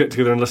all get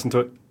together and listen to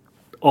it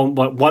on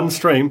like one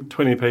stream,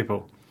 20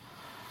 people.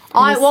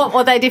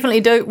 What they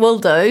definitely will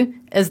do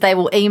is they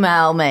will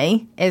email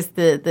me as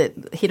the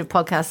head of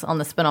podcasts on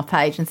the spin-off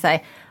page and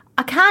say,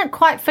 I can't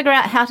quite figure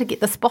out how to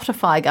get the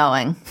Spotify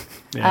going.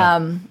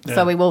 Yeah.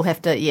 So we will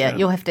have to,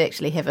 you'll have to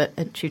actually have a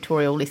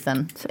tutorial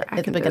lesson I at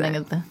the can do beginning that.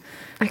 of the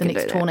can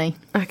next do that. tourney.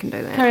 I can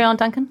do that. Carry on,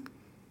 Duncan.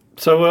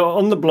 So we're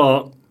on the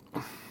block.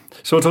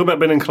 So we'll talk about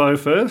Ben and Chloe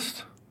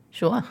first.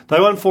 Sure. They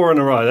won 4 in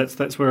a row.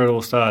 That's where it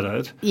all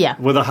started. Yeah.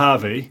 With a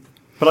Harvey,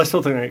 but I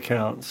still think that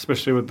counts,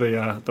 especially with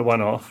the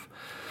one-off.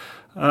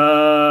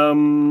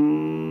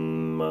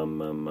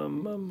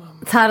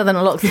 It's harder than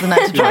it looks, isn't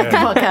it, to track the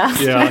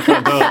podcast? Yeah, I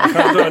can't do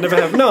it. I never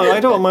have. No, I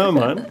do it on my own,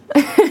 man.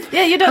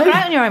 Yeah, you do it great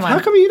on your own How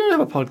one. come you don't have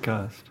a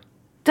podcast?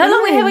 Don't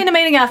look, we're having a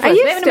meeting after I us.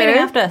 We're used having a meeting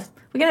to. after us.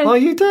 We're going Oh,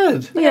 you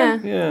did? Yeah.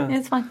 Yeah. Yeah,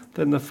 it's fine.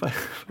 Then the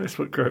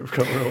Facebook group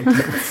got real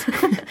intense.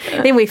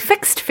 Then we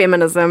fixed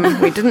feminism.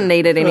 We didn't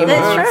need it anymore.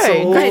 That's true.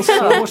 It's all Great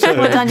job. sorted.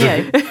 Well done,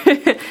 you.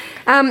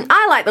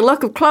 I like the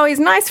look of Chloe's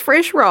nice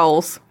fresh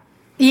rolls.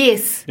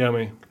 Yes.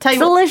 Yummy. Tell you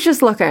what,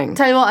 Delicious looking.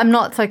 Tell you what, I'm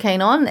not so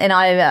keen on, and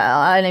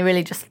I only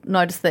really just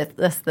noticed that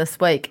this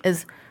week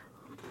is,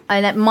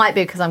 and it might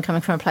be because I'm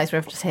coming from a place where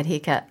I've just had a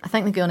haircut. I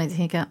think the girl needs a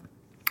haircut.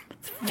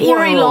 It's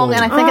very Whoa. long,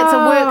 and I think it's a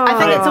work. I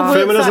think it's a work.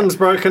 Feminism's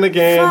broken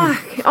again.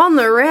 Fuck, on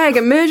the rag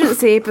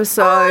emergency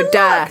episode. Oh, look,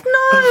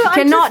 no, I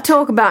Cannot just-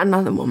 talk about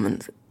another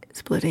woman's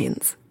split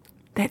ends.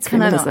 That's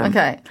Can I not? feminism.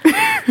 Okay.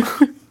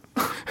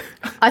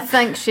 I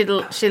think she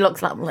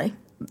looks lovely,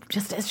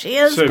 just as she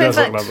is. She does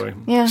perfect. look lovely.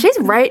 Yeah.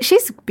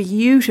 She's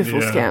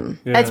beautiful Yeah. skin.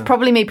 Yeah. It's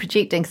probably me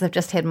projecting because I've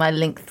just had my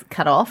length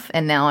cut off,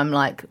 and now I'm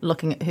like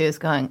looking at hers,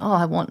 going, "Oh,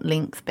 I want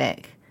length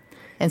back."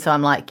 And so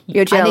I'm like,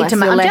 You're I jealous. need to.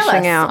 You're I'm lashing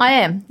jealous. out. I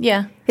am.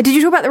 Yeah. Did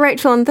you talk about the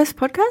Rachel on this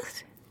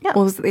podcast? Yeah.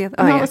 Or was it the other?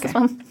 Oh, No, yeah, it's okay. this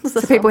one. It's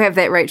this So people one. have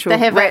that Rachel. They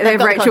have they got have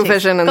the Rachel context.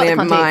 vision in Got the their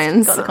context.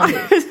 minds. Got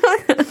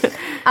the context.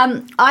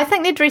 I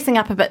think they're dressing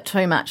up a bit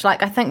too much.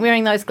 Like, I think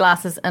wearing those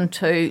glasses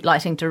into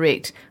Lighting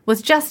Direct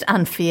was just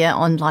unfair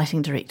on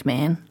Lighting Direct,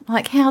 man.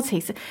 Like, how's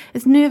he?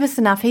 It's nervous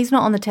enough. He's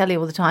not on the telly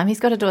all the time. He's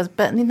got to do his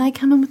bit, and then they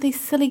come in with these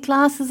silly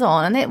glasses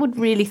on, and that would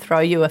really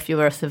throw you if you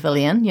were a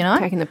civilian, you know?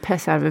 Taking the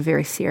piss out of a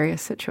very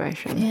serious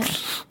situation. Yeah.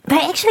 They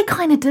actually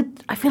kind of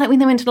did. I feel like when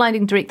they went to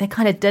Lighting Direct, they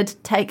kind of did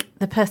take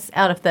the piss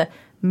out of the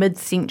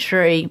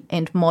mid-century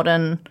and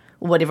modern,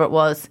 or whatever it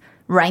was,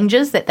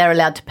 ranges that they're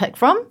allowed to pick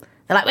from.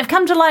 they're like, we've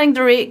come to Lighting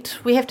Direct.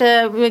 We're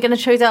going to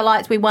choose our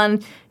lights. We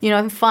won,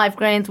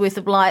 $5,000 worth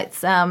of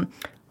lights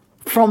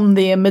from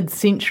their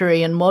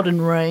mid-century and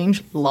modern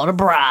range. A lot of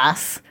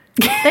brass.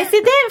 They said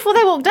that before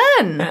they walked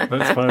in.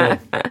 That's funny.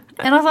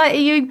 And I was like, are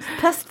you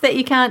pissed that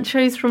you can't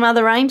choose from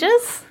other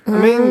ranges? I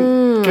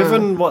mean,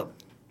 given what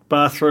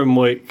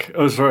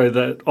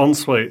that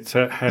ensuite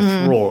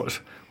hath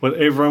wrought, with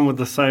everyone with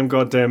the same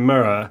goddamn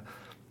mirror,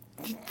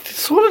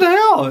 sort it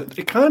out.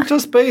 It can't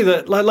just be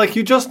that, like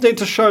you just need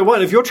to show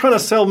one. If you're trying to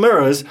sell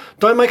mirrors,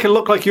 don't make it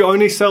look like you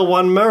only sell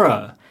one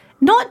mirror.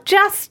 Not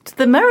just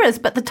the mirrors,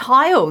 but the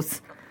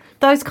tiles.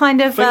 Those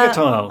kind of... Finger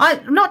tiles.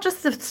 Not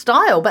just the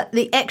style, but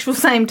the actual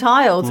same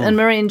tiles in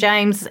Murray and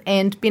James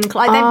and Ben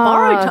Clyde. They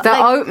borrowed...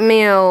 The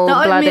oatmeal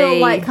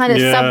kind of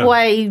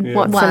Subway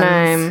What's ones. the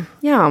name?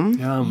 Yum.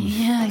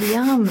 Yeah,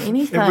 yum.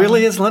 Anything. It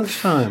really is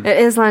lunchtime. It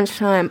is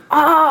lunchtime.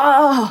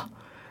 Oh,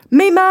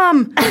 me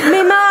mum.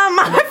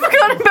 I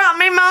forgot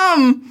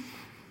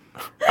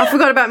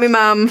about me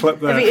mum. Clip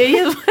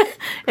that.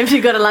 Have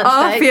you got a lunch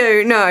Oh, date?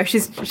 phew. No,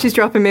 she's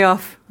dropping me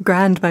off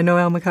Grand by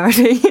Noel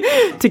McCarthy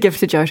to give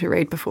to Joe to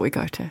read before we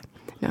go to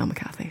Noel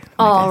McCarthy.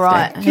 Oh,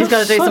 right. He's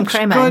got to do some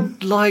cramming.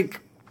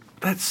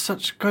 That's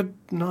such good,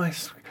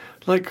 nice,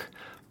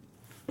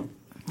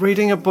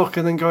 reading a book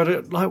and then go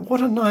to,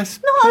 what a nice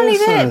Not only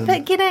that, person.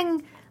 but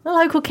getting the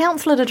local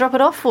counsellor to drop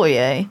it off for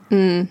you.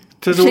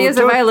 She is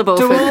available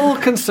to for all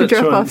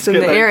constituents drop-offs in get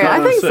the that area.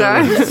 kind I of think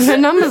service. so. Her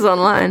number's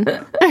online.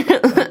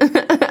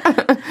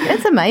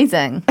 It's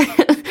amazing.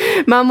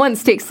 Mum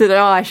once texted,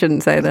 I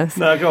shouldn't say this.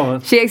 No, go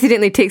on. She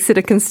accidentally texted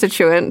a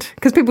constituent,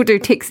 because people do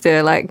text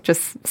her,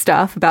 just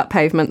stuff about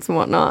pavements and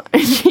whatnot.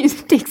 And she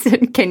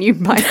texted, can you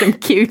buy some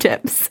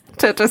Q-tips?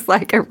 To just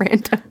a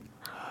random.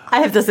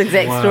 I have this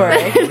exact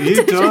story.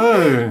 You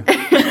do.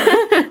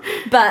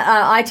 But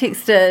I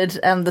texted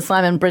the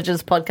Simon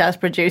Bridges podcast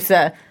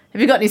producer, have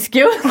you got any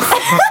skewers?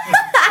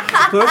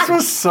 This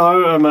was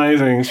so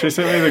amazing. She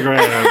sent me the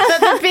grams. But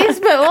the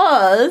best bit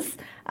was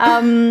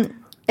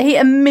he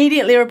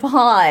immediately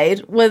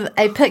replied with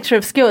a picture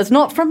of skewers,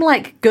 not from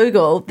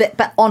Google,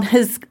 but on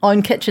his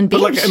own kitchen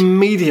bench. But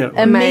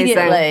immediately.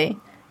 Immediately.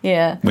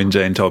 Yeah. When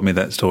Jane told me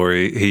that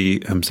story,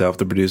 he himself,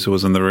 the producer,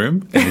 was in the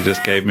room and he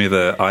just gave me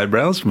the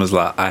eyebrows and was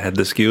like, I had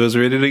the skewers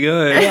ready to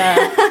go. Yeah.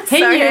 He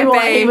So knew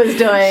what happy. he was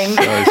doing.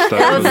 So stoked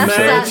with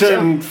himself.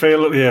 Imagine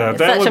that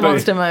Such would a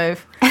monster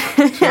move.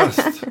 be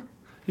just...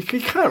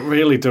 You can't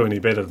really do any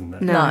better than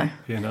that. No.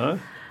 You know?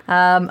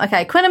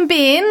 Okay, Quinn and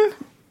Ben.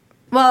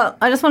 Well,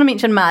 I just want to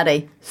mention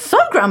Marty. So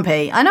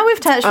grumpy. I know we've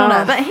touched on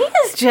it, but he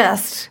is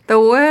just... The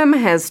worm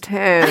has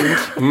turned.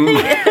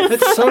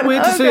 It's so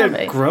weird to see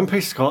grumpy. a grumpy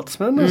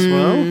Scotsman as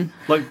well.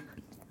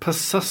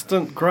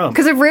 Persistent grump.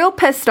 Because a real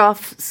pissed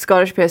off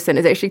Scottish person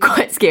is actually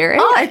quite scary.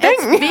 Oh, I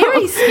think. it's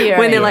very scary.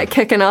 When they're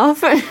kicking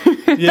off.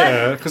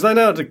 Yeah, because they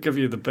know how to give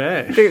you the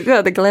bash.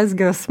 the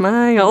Glasgow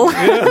smile.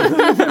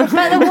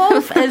 But the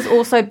wolf is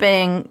also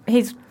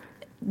he's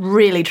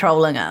really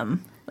trolling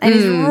him. And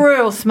he's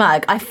real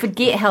smug. I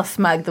forget how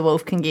smug the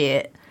wolf can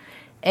get.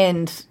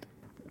 And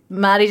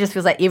Marty just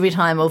feels like every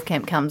time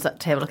Wolfcamp comes up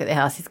to have a look at their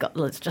house,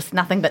 it's just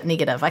nothing but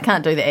negative. I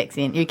can't do the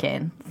accent. You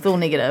can. It's all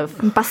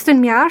negative. Busting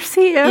me arse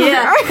here.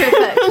 Yeah,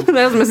 perfect.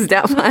 That was Mrs.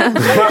 Doubtfire.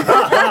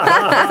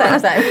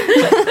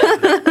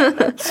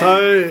 Same.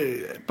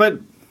 So, but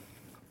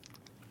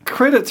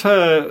credit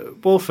to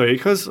Wolfie,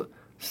 because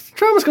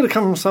drama's got to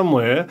come from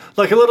somewhere.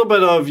 A little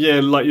bit of,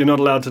 you're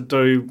not allowed to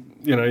do,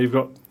 you've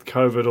got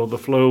COVID or the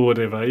flu or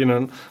whatever,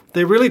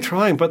 They're really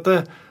trying, but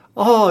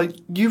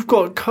you've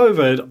got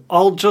COVID,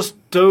 I'll just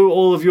do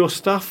all of your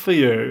stuff for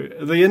you.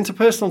 The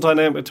interpersonal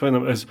dynamic between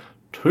them is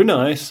too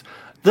nice.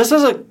 This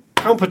is a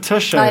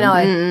competition. I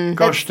know.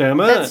 Gosh damn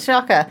it. That's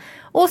shocker.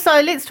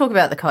 Also, let's talk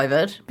about the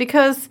COVID,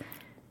 because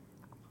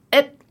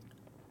it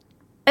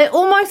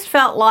almost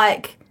felt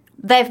like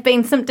they've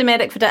been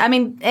symptomatic for days. I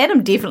mean,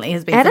 Adam definitely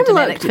has been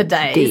symptomatic for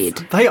days.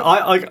 Dead.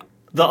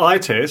 The eye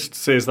test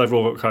says they've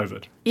all got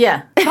COVID.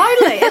 Yeah,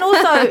 totally. And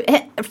also,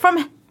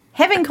 from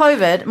having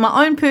COVID,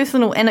 my own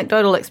personal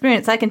anecdotal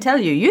experience, I can tell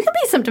you can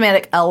be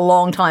symptomatic a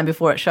long time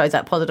before it shows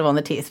up positive on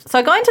the test.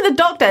 So going to the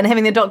doctor and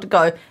having the doctor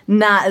go,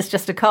 nah, it's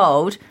just a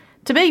cold,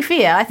 to be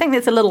fair, I think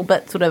that's a little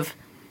bit sort of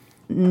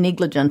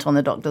negligent on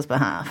the doctor's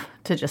behalf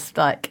to just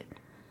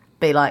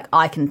be like,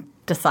 I can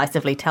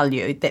decisively tell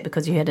you that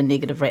because you had a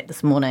negative rat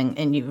this morning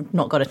and you've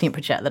not got a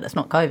temperature that it's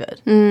not COVID.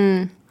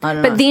 I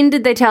don't know. But then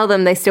did they tell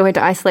them they still had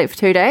to isolate for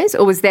 2 days?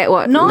 Or was that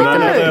what No. let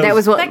them- No. that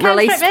was They what came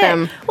released straight back.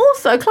 them?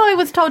 Also, Chloe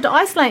was told to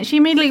isolate. She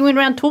immediately went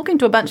around talking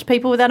to a bunch of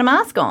people without a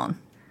mask on.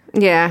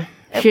 Yeah.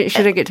 She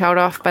didn't get told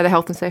off by the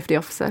health and safety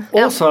officer.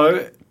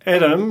 Also,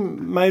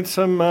 Adam made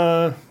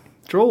some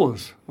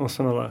drawers or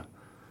similar.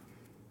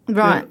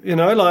 Right.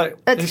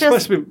 He's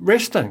supposed to be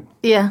resting,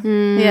 Yeah.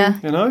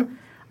 Yeah.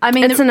 I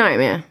mean, It's a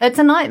nightmare. It's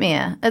a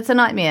nightmare. It's a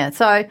nightmare.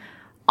 So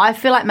I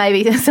feel like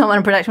maybe someone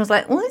in production was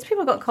like, well, these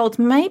people got colds.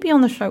 Maybe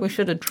on the show we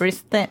should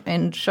address that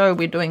and show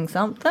we're doing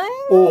something.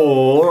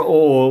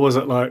 or was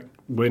it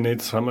we need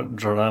some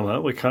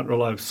drama? We can't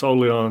rely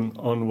solely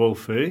on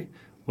Wolfie.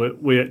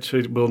 We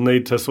actually will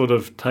need to sort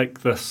of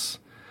take this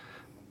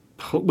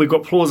we've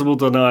got plausible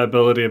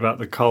deniability about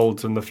the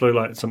colds and the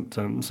flu-like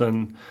symptoms,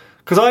 and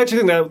because I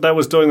actually think that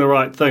was doing the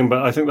right thing, but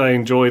I think they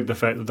enjoyed the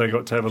fact that they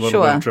got to have a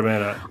little bit of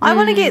dramatic. I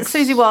want to get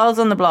Susie Wiles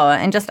on the blower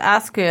and just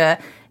ask her,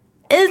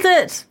 is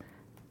it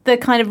the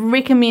kind of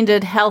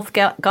recommended health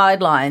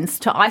guidelines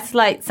to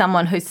isolate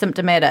someone who's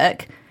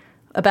symptomatic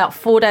about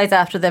 4 days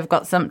after they've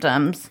got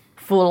symptoms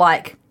for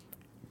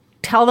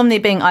tell them they're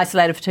being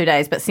isolated for 2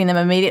 days, but send them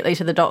immediately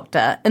to the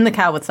doctor in the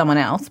car with someone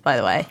else, by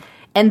the way,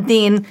 and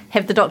then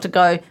have the doctor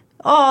go,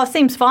 oh,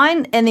 seems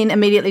fine, and then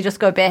immediately just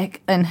go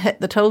back and hit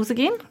the tools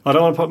again? I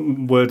don't want to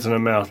put words in her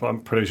mouth, but I'm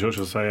pretty sure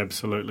she'll say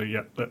absolutely,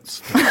 yeah,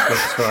 that's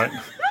right.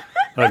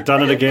 I've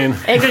done it again.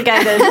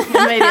 Aggregated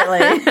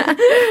immediately.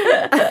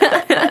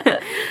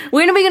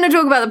 When are we going to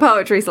talk about the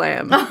poetry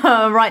slam?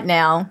 Right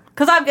now.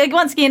 Because I've,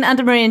 once again,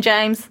 under Marie and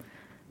James,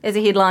 as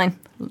a headline,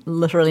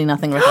 literally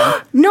nothing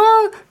written.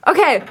 No.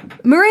 Okay.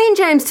 Marie and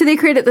James, to their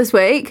credit this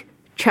week,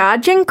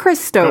 charging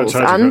crystals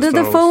under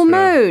the full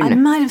moon. I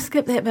might have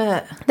skipped that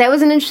bit. That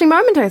was an interesting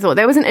moment, I thought.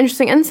 That was an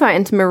interesting insight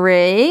into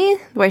Marie,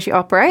 the way she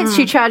operates.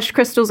 She charged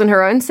crystals in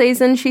her own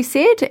season, she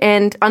said,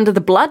 and under the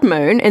blood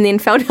moon, and then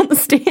fell down the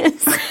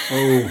stairs.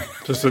 Oh,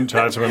 just didn't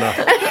charge them enough.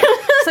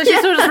 So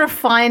she's sort of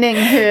refining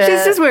her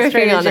She's just working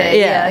strategy. on it,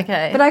 yeah.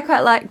 Okay. But I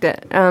quite liked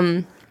it.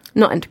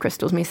 Not into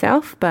crystals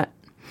myself, but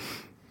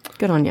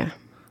good on you.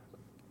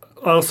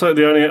 Also,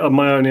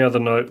 my only other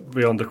note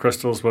beyond the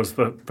crystals was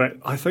that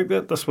I think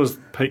that this was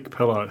peak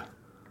pillow.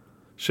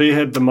 She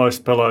had the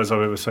most pillows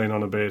I've ever seen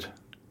on a bed.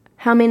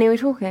 How many are we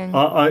talking?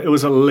 It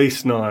was at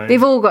least 9.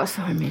 They've all got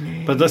so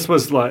many. But this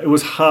was it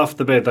was half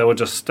the bed. They were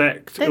just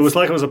stacked. It was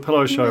like it was a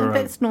pillow showroom.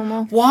 That's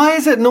normal. Why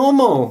is it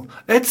normal?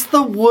 It's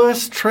the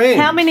worst trend.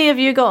 How many have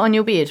you got on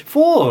your bed?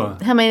 4.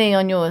 How many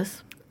on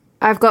yours?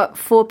 I've got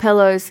 4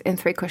 pillows and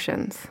 3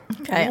 cushions.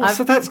 Okay,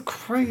 So that's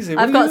crazy.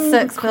 I've got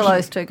 6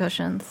 pillows, 2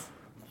 cushions.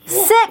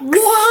 6?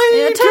 Why?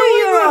 Yeah, 2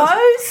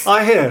 euros.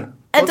 I hear.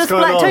 What's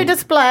going on? 2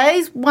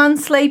 displays, 2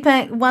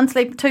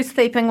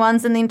 sleeping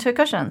ones, and then 2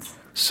 cushions.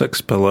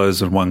 6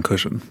 pillows and 1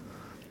 cushion.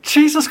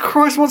 Jesus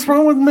Christ, what's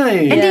wrong with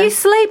me? And do you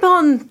sleep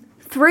on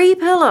 3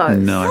 pillows?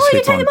 No, I you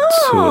sleep take on them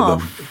 2 of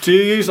off. them. Do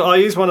you use? I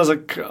use one as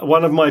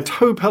one of my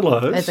 2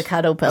 pillows As a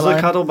cuddle pillow. As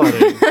a cuddle buddy.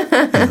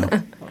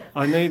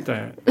 I need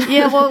that.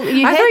 Yeah, well,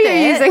 you I had thought you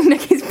that. were using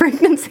Nikki's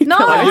pregnancy No.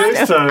 pillow.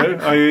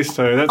 I used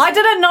to. That's I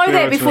didn't know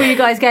that before you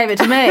guys gave it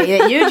to me,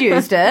 that you'd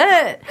used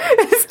it.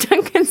 It's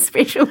Duncan's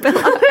special pillow.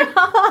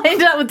 I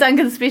ended up with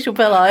Duncan's special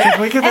pillow.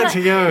 Can we give that to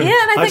you? Yeah, and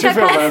I think actually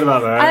feel bad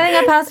about that. I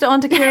think I passed it on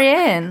to Carrie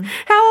Ann.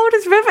 How old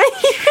is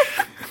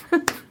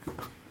Vivi?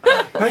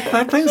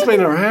 That thing's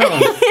been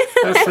around.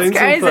 I've seen some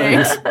crazy.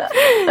 things.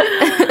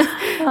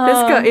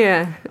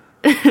 Yeah.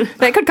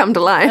 That could come to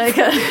life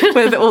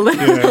with all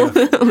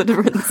the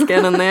different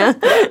skin in there.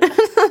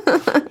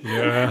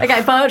 Yeah.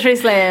 Okay, poetry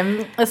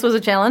slam. This was a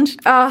challenge.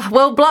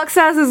 Well,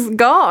 Blockstars is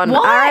gone.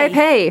 Why?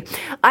 RIP.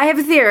 I have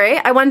a theory.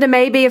 I wonder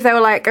maybe if they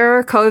were like,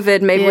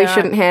 COVID, maybe we Yeah.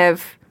 shouldn't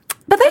have.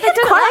 But they had did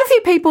it quite a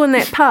few people in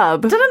that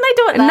pub. Didn't they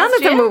do it And last none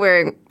of them year? were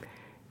wearing.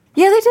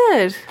 Yeah, they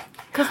did.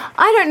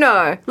 I don't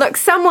know. Look,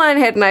 someone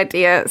had an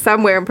idea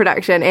somewhere in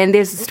production, and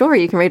there's a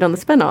story you can read on the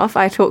spin-off.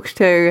 I talked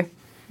to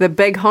the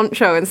big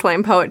honcho in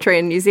slam poetry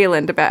in New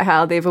Zealand about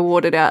how they've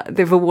awarded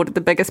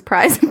the biggest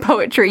prize in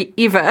poetry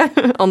ever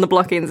on the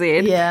Block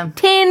NZ. Yeah.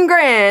 10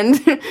 grand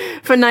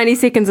for 90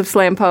 seconds of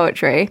slam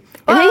poetry.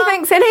 And he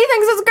thinks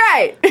it's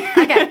great.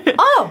 Okay.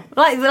 Oh,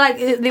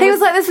 He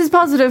was like, this is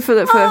positive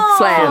for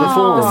slam.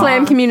 The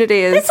slam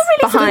community is It's a really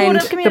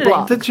behind supportive the community.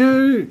 block. Did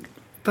you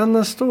done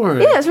the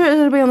story? Yeah,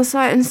 it'll be on the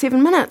site in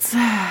 7 minutes.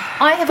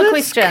 I have a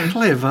question.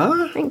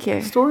 Clever. Thank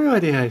you. Story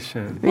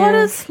ideation. What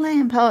is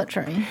slam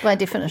poetry by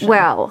definition?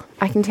 Well,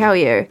 I can tell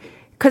you.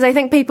 Because I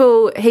think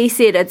he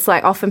said it's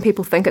like, often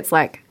people think it's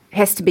like,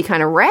 has to be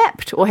kind of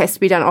rapped or has to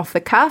be done off the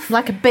cuff.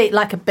 like a beat.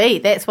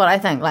 That's what I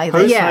think. Like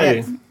Who's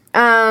Yeah. he?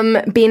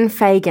 Ben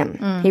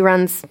Fagan. He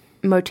runs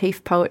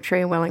Motif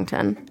Poetry in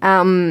Wellington.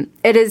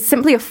 It is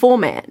simply a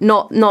format,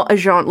 not a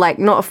genre, like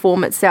not a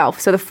form itself.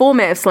 So the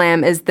format of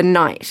slam is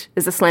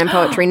a slam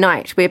poetry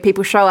night, where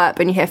people show up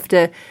and you have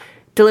to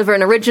deliver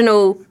an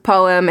original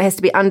poem. It has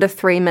to be under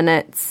 3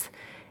 minutes.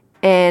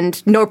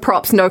 And no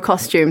props, no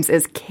costumes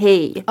is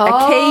key.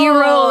 A key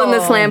rule in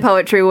the slam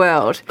poetry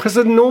world. Because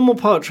in normal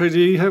poetry, do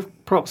you have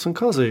props and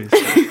cozies?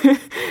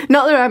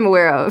 Not that I'm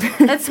aware of.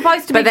 It's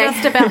supposed to be But they-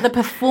 just about the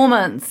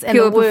performance and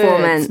Pure the words.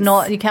 performance.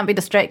 Not you can't be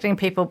distracting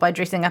people by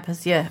dressing up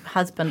as your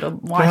husband or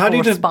wife But how do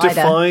you or spider.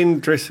 define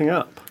dressing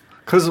up?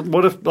 Because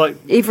what if, like,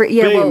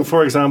 Yeah, well-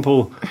 for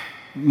example,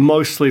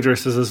 mostly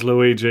dresses as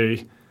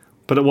Luigi,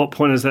 but at what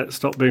point does that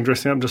stop being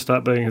dressing up and just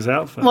start being his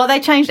outfit? Well, they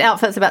changed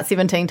outfits about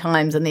 17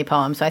 times in their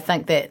poem, so I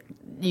think that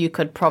you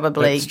could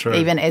probably, That's true.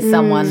 even as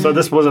someone... So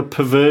this was a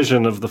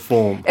perversion of the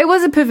form. It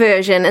was a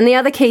perversion. And the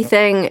other key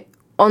thing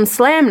on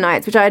slam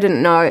nights, which I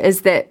didn't know,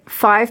 is that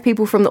 5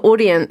 people from the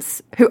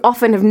audience who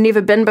often have never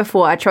been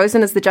before are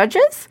chosen as the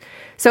judges.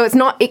 So it's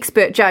not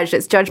expert judged,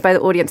 it's judged by the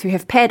audience who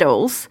have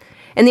paddles.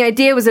 And the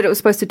idea was that it was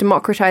supposed to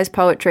democratise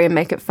poetry and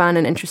make it fun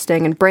and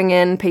interesting and bring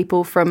in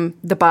people from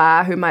the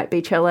bar who might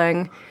be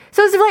chilling.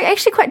 So it's like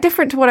actually quite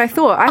different to what I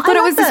thought. I thought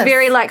it was love this this.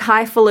 very like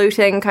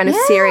highfalutin kind of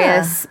Yeah.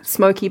 serious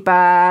smoky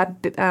bar,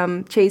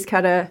 cheese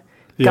cutter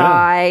Yeah.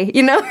 guy,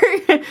 you know?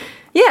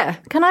 Yeah.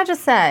 Can I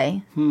just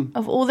say,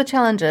 of all the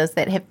challenges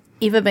that have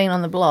ever been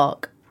on the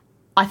block,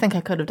 I think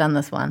I could have done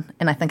this one,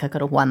 and I think I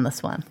could have won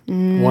this one.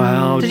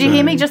 Wow. Did you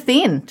hear me just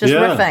then? Just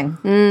Yeah. riffing.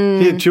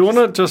 Yeah, do you want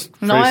to just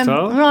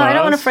freestyle? No, I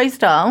don't want to bars?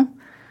 freestyle.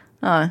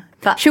 No.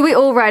 But Should we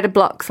all write a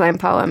block slam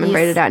poem and Yes.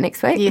 read it out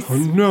next week? yes.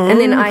 No. And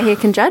then I here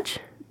can judge?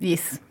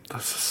 Yes.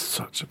 This is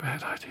such a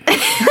bad idea.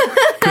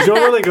 Because you're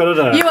really good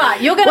at it. You are.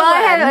 You're going to Well,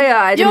 win.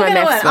 I did You're my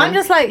gonna maths win. one. I'm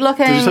just like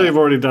looking. Did you say you've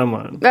already done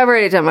one? I've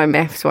already done my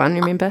maths one,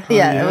 remember?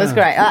 Yeah, it was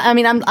great. I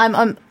mean,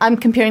 I'm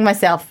comparing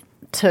myself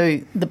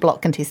to the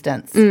block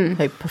contestants who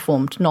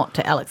performed, not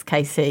to Alex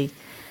Casey,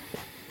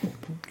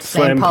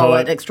 slam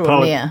poet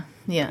extraordinaire.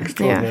 Yeah.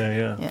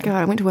 Yeah. God,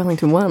 I went to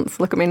Wellington once.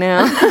 Look at me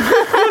now.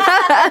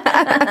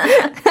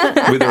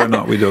 Whether or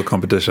not we do a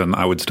competition,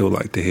 I would still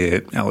like to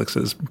hear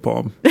Alex's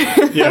poem. Yeah. I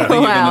think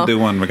you're Wow. going to do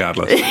one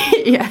regardless.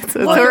 Yeah, it's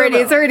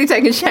already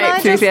taken shape. Can I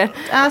to be just fair.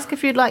 ask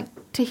if you'd like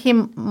to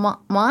hear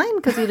mine?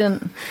 Because you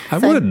didn't. I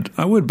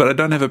would, but I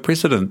don't have a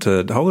precedent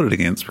to hold it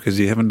against because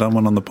you haven't done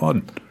one on the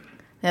pod.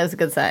 That was a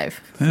good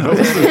save. That was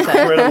an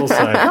incredible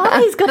save. Oh,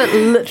 he's got it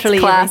literally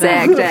Class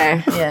everything.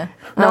 act, eh? Yeah.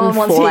 No one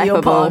wants to hear your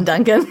Unflappable. poem,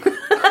 Duncan.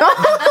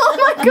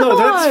 No,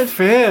 that's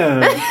fair.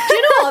 Do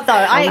you know what, though?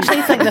 I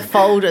actually think the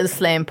fold is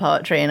slam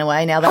poetry in a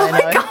way now that I know.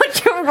 Oh my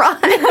God, you're right.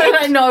 I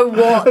don't know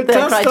what It the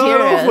does start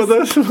criteria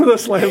off is. with a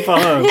slam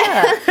poem.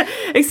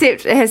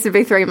 Except it has to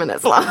be 3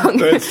 minutes long.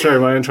 That's true.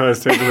 My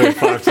intros tend to be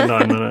 5 to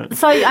 9 minutes.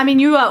 So, I mean,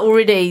 you are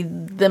already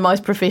the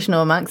most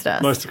professional amongst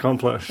us. Most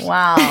accomplished.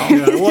 Wow. Yeah,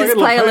 well, I Just get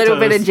play a little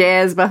bit practice. of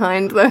jazz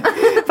behind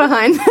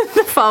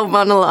the full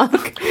monologue.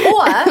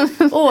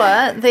 or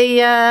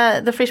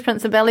the Fresh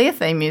Prince of Bel-Air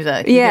theme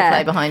music you Yeah. can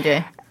play behind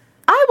you.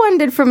 I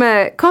wondered from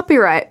a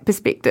copyright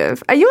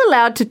perspective, are you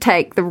allowed to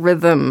take the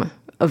rhythm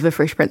of the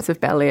Fresh Prince of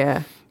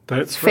Bel-Air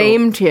That's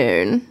theme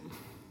tune,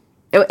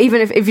 or even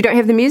if you don't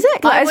have the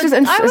music? Like, it's just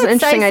it's an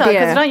interesting idea.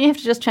 because don't you have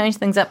to just change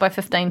things up by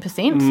 15%?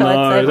 So I'd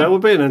No, say that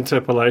would be an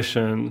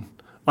interpolation.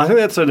 I think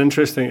that's an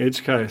interesting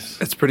edge case.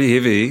 It's pretty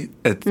heavy.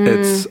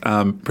 It's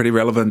pretty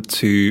relevant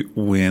to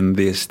when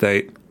the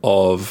estate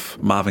of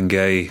Marvin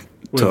Gaye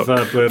With, took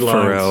Blurred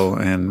Lines. Pharrell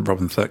and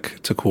Robin Thicke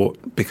to court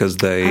because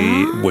they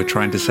were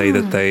trying to say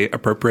that they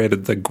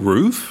appropriated the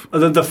groove, It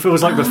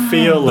was like the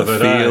feel the of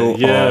it. feel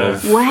Yeah.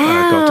 of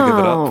God to Give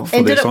It Up for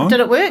And their did song.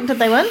 it work? Did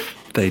they win?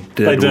 They did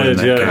They win did,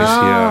 that yeah. case,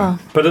 yeah.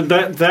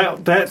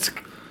 But that's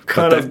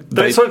kind of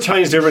they- that sort of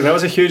changed everything.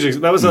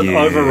 That was an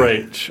Yeah.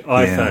 overreach,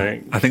 I Yeah.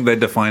 think. I think they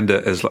defined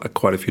it as like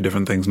quite a few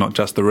different things, not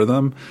just the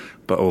rhythm,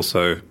 but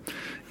also,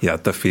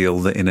 the feel,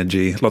 the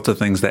energy, lots of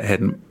things that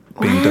hadn't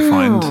been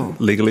defined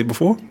legally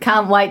before.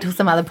 Can't wait till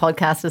some other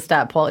podcasters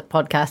start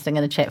podcasting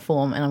in a chat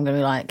form, and I'm going to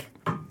be like,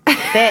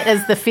 that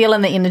is the feel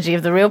and the energy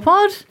of the real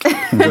pod.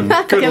 Give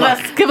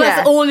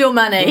us all your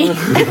money.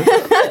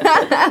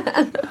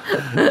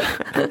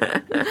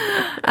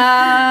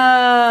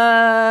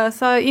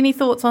 So, any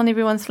thoughts on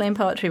everyone's slam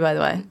poetry, by the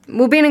way?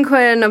 Well, Ben and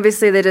Quinn,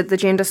 obviously, they did the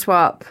gender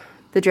swap,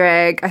 the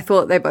drag. I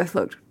thought they both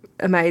looked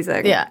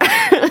amazing. Yeah.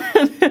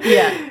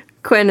 Yeah.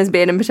 Quinn as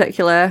Ben in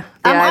particular,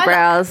 the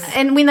eyebrows.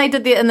 And when they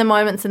did that in the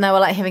moments and they were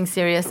like having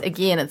serious,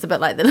 again, it's a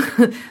bit like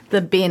the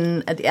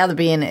the other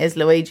Ben as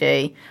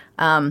Luigi,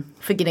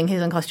 forgetting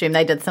he's in costume.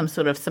 They did some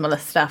sort of similar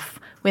stuff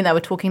when they were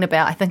talking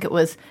about, I think it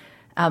was,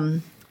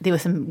 there were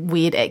some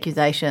weird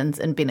accusations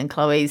in Ben and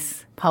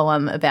Chloe's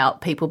poem about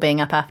people being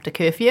up after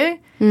curfew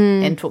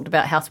and talked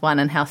about House 1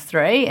 and House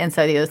 3. And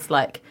so there was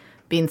like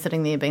Ben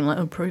sitting there being like,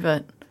 oh, prove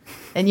it.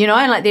 And, you know,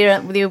 like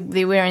they're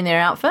wearing their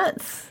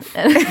outfits.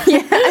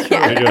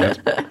 Very good.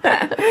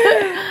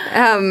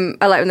 I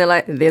like when they're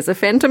like, there's a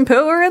phantom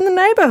pooer in the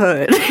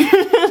neighbourhood.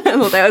 I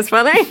thought that was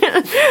funny.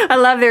 I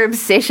love their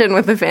obsession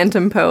with the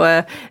phantom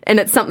pooer. And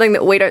it's something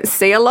that we don't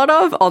see a lot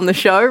of on the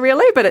show,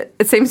 really, but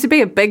it seems to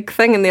be a big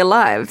thing in their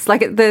lives.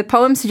 Like the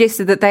poem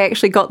suggested that they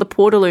actually got the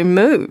portaloo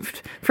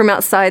moved from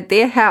outside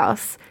their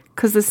house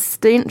because the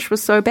stench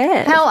was so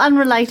bad. How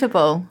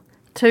unrelatable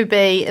to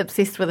be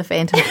obsessed with a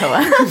phantom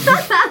tour.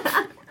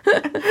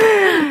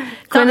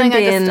 Something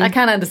I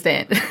can't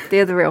understand.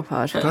 They're the real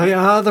pod. They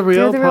are the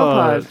real They're the real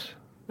pod. pod.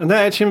 And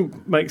that actually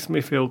makes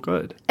me feel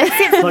good.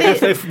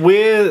 Like if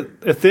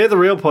they're the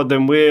real pod,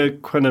 then we're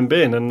Quinn and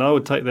Ben, and I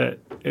would take that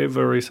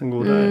every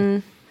single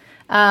day.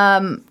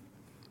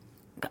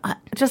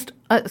 Just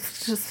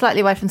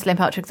slightly away from slam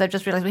poetry, because I've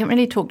just realised we haven't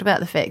really talked about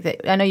the fact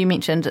that, I know you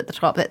mentioned at the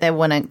top that they've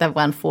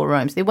won 4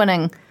 rooms. They're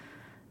winning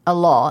a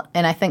lot,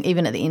 and I think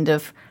even at the end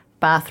of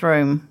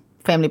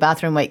family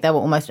bathroom week, they were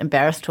almost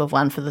embarrassed to have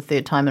won for the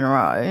 3rd time in a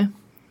row.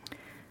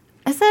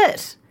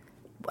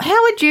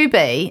 How would you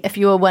be if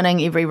you were winning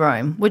every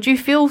room? Would you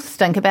feel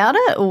stink about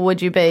it, or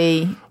would you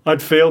be...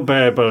 I'd feel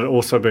bad, but it'd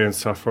also be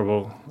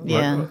insufferable.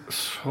 Yeah.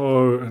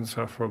 So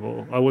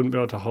insufferable. I wouldn't be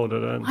able to hold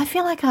it in. I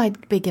feel like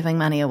I'd be giving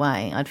money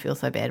away. I'd feel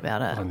so bad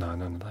about it. Oh, no,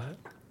 none of that.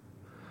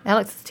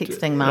 Alex is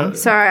texting Mum.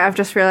 Sorry, I've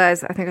just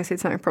realised I think I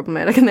said something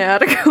problematic in the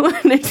article.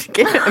 I need to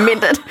get it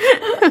amended.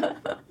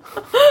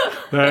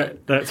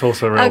 That's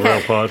also a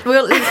real pod.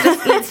 Well,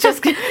 let's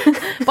just.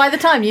 By the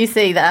time you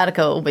see the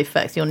article, it will be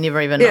fixed. You'll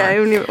never even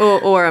know. Yeah,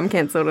 or I'm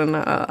cancelled and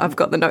I've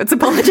got the notes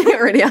apology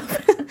already up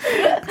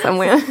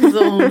somewhere. It's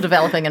all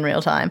developing in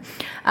real time.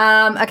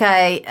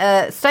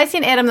 Okay, Stacey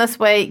and Adam this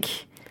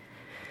week.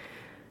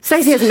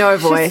 Stacey has no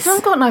voice. She's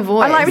still got no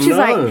voice. I like when she's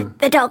like,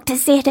 the doctor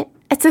said it.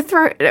 It's a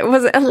throat.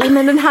 Was it a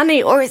lemon and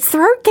honey or it's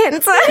throat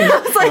cancer?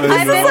 I was like,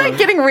 this is like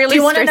getting really Do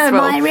you want to stressful.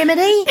 know my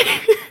remedy?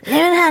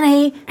 Lemon and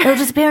honey. It'll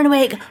disappear in a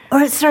week,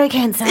 or it's throat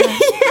cancer.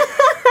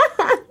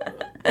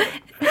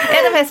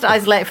 Adam has to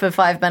isolate for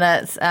 5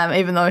 minutes,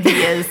 even though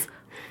he is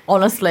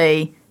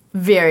honestly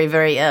very,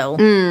 very ill.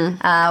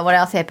 What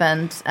else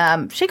happened?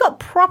 She got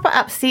proper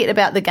upset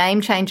about the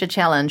Game Changer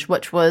Challenge,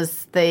 which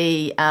was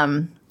the...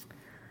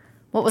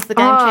 what was the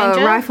Game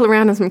Changer? Rifle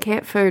around in some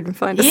cat food and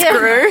find a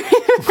screw.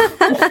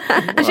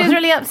 And she was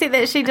really upset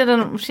that she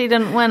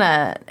didn't win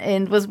it,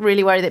 and was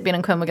really worried that Ben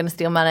and Quinn were going to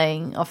steal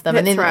money off them.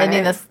 That's and right.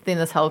 then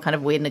this whole kind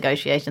of weird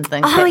negotiation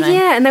thing. Oh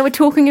yeah, and they were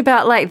talking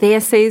about like their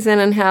season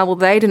and how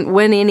they didn't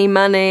win any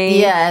money.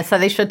 Yeah, so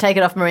they should take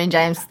it off Marie and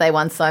James. They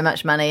won so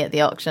much money at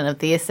the auction of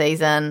their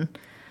season.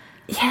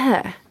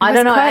 Yeah, I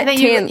don't know. I quite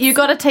think tense. you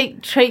got to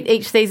treat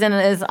each season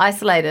as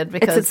isolated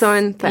because It's its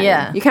own thing.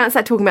 Yeah, You can't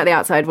start talking about the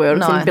outside world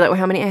No. and be like, well,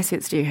 how many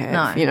assets do you have?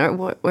 No. You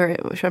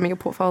know, show me your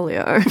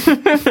portfolio.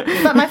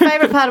 But my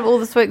favourite part of all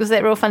this week was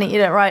that real funny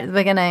edit right at the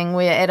beginning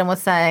where Adam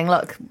was saying,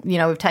 look, you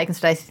know, we've taken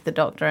Stacey to the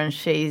doctor and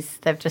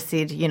they've just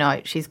said, you know,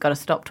 she's got to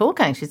stop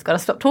talking. She's got to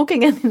stop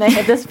talking. And then they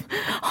had this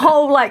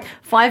whole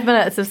 5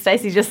 minutes of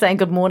Stacey just saying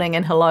good morning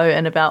and hello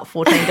in about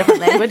 14 different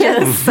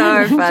languages.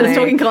 So funny. Just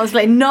talking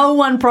constantly, no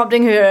one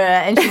prompting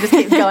her, and she just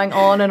kept going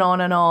on and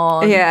on and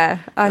on. Yeah,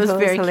 I It was thought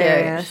very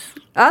hilarious.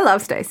 cute. I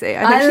love Stacey.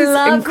 I I think she's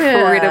love her.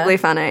 incredibly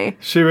funny.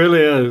 She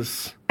really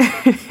is.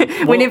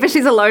 Whenever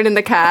she's alone in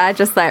the car,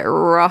 just like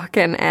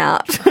rocking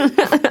out.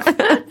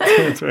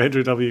 That's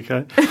Andrew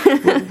WK.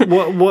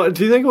 What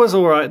do you think it was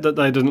all right that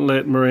they didn't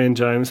let Marie and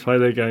James play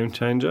their Game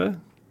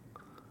Changer?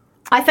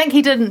 I think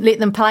he didn't let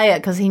them play it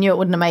because he knew it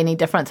wouldn't have made any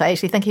difference. I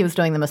actually think he was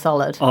doing them a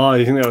solid. Oh,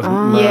 you think that was...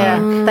 No.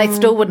 Yeah, they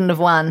still wouldn't have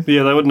won.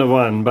 Yeah, they wouldn't have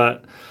won,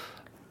 but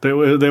there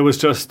was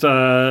just...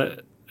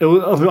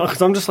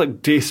 because I'm just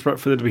like desperate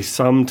for there to be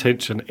some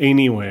tension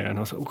anywhere. And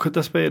I was like, well, could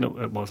this be? And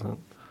it wasn't.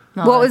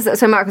 No. What was it?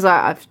 So Mark was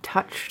like, I've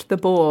touched the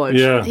board.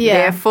 Yeah. Yeah.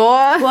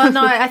 Therefore... Well,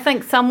 no, I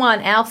think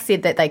someone else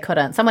said that they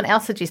couldn't. Someone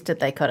else suggested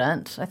they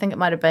couldn't. I think it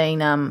might have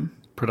been...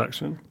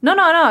 Production. No.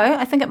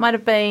 I think it might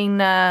have been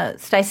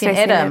Stacey and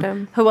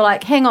Adam, who were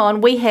like, hang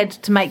on, we had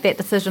to make that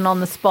decision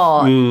on the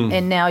spot,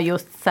 and now you're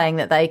saying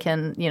that they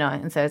can, you know.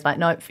 And so it's like,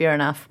 nope, fair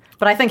enough.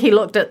 But I think he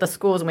looked at the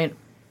scores and went,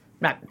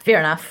 no, fair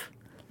enough.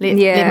 Let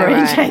Marie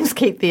and James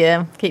keep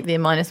their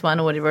 -1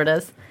 or whatever it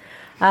is.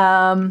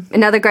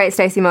 Another great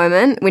Stacey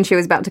moment when she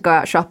was about to go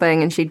out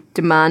shopping and she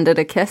demanded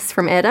a kiss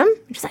from Adam.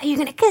 She's like, are you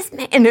going to kiss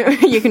me? And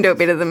you can do it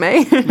better than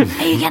me.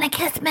 Are you going to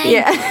kiss me?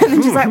 Yeah. And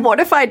then she's like,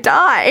 what if I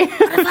die?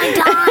 What if I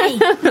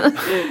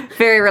die?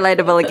 Very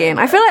relatable again.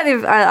 I feel like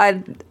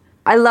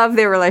I love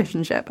their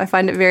relationship. I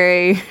find it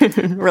very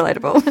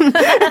relatable.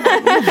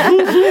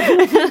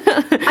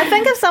 I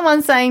think if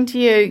someone's saying to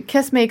you,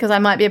 kiss me because I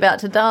might be about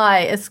to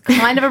die, it's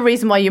kind of a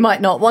reason why you might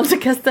not want to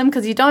kiss them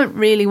because you don't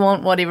really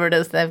want whatever it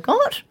is they've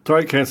got.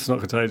 Throat cancer's not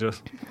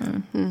contagious.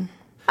 Mm-hmm.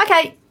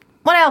 Okay,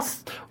 what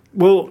else?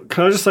 Well,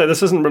 can I just say,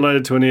 this isn't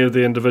related to any of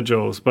the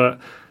individuals, but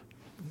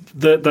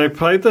they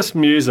played this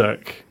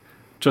music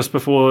just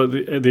before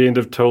the end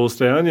of Tools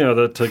Down, you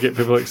know, to get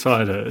people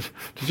excited.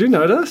 Did you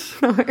notice?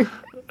 No.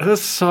 It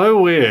was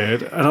so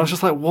weird. And I was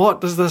just like,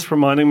 what is this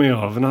reminding me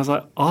of? And I was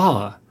like,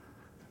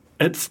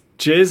 it's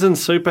Jez and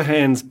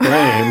Superhand's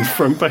band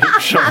from Peep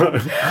Show.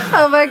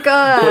 Oh my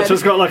God. Which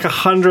has got like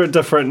 100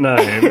 different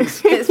names.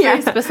 It's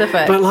very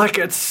specific. But like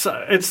it's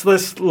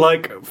this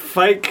like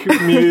fake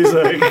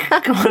music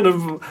kind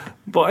of,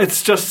 but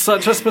it's just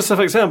such a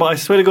specific sound. But I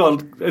swear to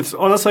God, it's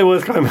honestly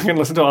worth going back and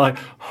listening to it. Like,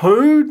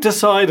 who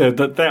decided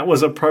that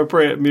was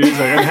appropriate music,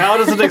 and how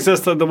does it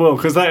exist in the world?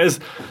 Because that is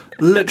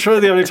literally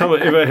the only time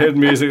I ever heard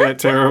music that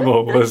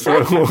terrible was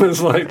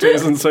like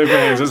Jez and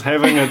Superman just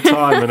having a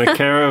time in a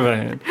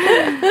caravan.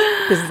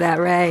 This is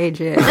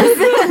outrageous. This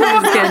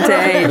is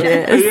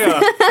contagious. Yeah,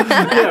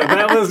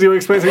 that was, you were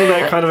expecting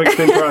that kind of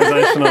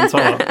extemporization on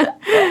top.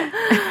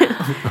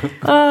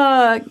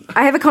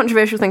 I have a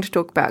controversial thing to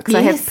talk about because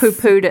I have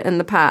poo-pooed it in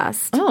the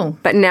past. Oh.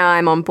 But now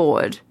I'm on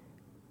board.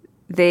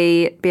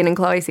 The Ben and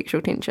Chloe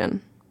sexual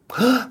tension.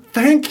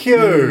 Thank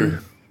you.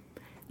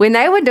 When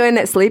they were doing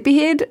that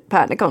sleepyhead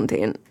partner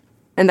content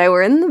and they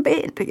were in the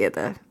bed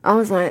together, I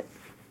was like...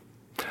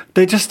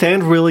 They just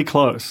stand really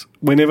close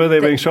whenever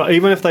they're being shot,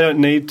 even if they don't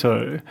need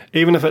to.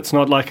 Even if it's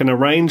not like an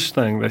arranged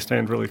thing, they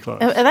stand really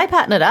close. Are they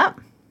partnered up?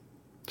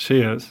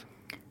 She is.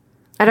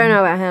 I don't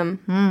know about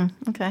him.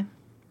 Okay.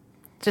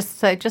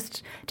 Just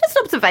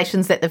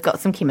observations that they've got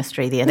some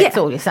chemistry there. That's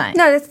all you're saying.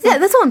 No,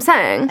 that's all I'm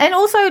saying. And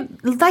also,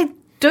 they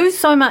do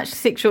so much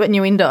sexual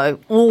innuendo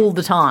all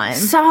the time.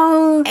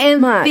 So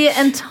and much. their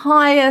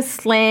entire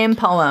slam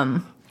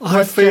poem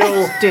I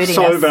feel dirtiness.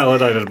 so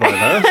validated by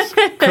this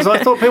because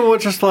I thought people were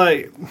just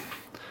like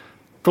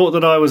thought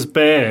that I was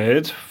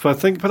bad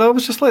but I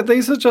was just like,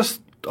 these are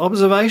just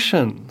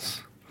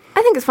observations.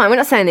 I think it's fine. We're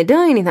not saying they're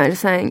doing anything.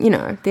 Just saying,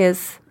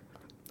 there's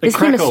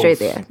chemistry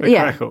there. It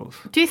crackles.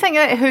 Do you think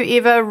that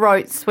whoever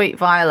wrote Sweet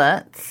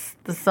Violets,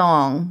 the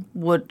song,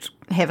 would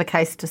have a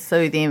case to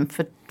sue them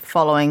for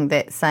following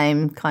that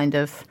same kind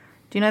of...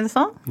 Do you know the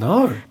song?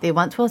 No. There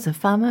once was a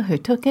farmer who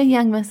took a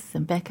young miss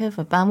in back of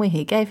a barn where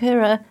he gave her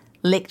a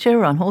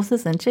lecture on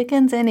horses and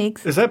chickens and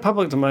eggs. Is that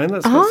public domain?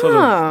 That's sort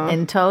of...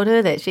 And told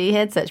her that she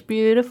had such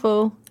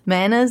beautiful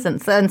manners,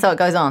 and so it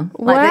goes on.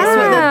 Like Wow.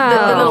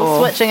 that's the little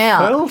switching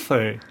out.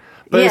 Filthy.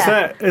 But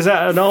Yeah. is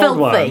that an old Filthy.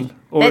 one?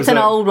 Or That's is an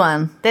that- old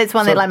one. That's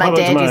one so that like my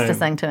public dad domain? used to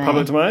sing to me.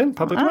 Public domain?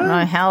 Public I don't domain?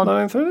 know how-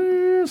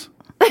 1930s?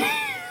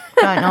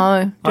 Don't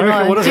know. I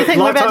reckon, what is Do you it?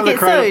 think we're about Lifetime to of get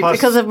credit sued plus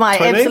because of my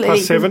 20, absolutely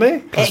plus 70?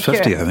 Plus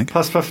 50, I think.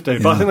 Plus 50.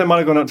 But I think they might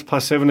have gone up to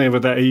plus 70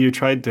 with that EU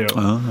trade deal.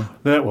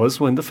 That was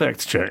when the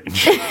facts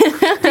changed. Do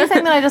you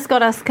think that I just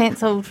got us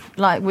cancelled?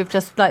 Like I've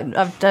just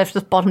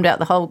bottomed out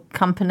the whole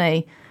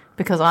company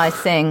because I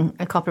sang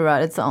a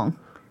copyrighted song.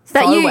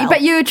 But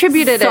you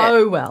attributed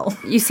so it. well.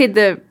 You said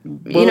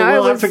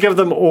We'll have to give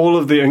them all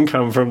of the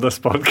income from this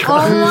podcast.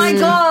 Oh my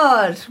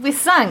god, we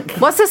sunk.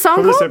 What's the song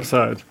From this called?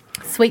 episode.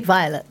 Sweet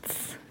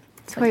Violets.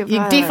 Sweet You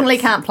Violets. definitely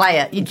can't play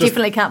it. You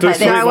definitely can't Do play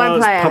Sweet that. I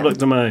won't Violets play it. public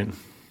domain.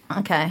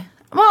 Okay.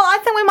 Well, I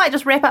think we might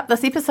just wrap up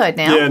this episode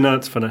now. Yeah, no,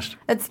 it's finished.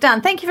 It's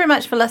done. Thank you very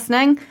much for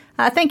listening.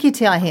 Thank you,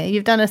 T.I. here.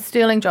 You've done a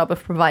sterling job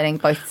of providing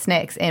both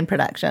snacks and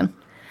production.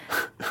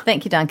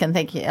 Thank you, Duncan.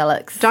 Thank you,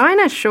 Alex.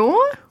 Dinah Shaw? Yeah,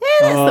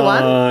 that's the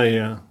one. Oh,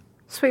 yeah.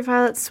 Sweet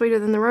Violets, sweeter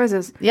than the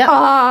roses. Yep.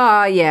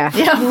 Oh, yeah.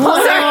 Yeah.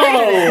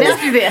 Sorry. Now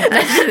she's there.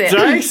 Now she's there.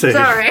 Daisy.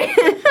 Sorry.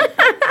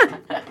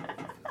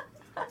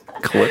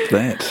 Clip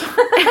that.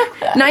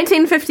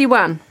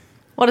 1951.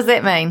 What does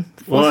that mean?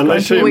 Well,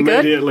 unless she We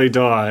good? immediately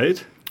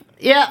died.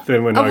 Yeah.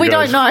 Then we're no we good.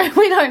 don't know.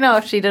 We don't know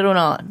if she did or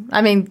not.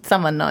 I mean,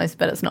 someone knows,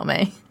 but it's not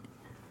me.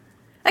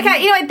 Okay,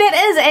 anyway, that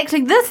is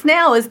actually, this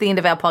now is the end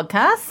of our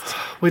podcast.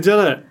 We did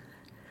it.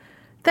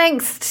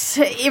 Thanks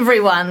to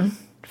everyone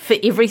for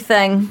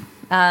everything.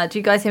 Do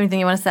you guys have anything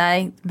you want to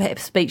say?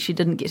 Perhaps speech you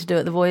didn't get to do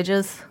at the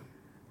Voyages?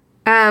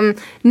 No,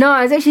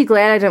 I was actually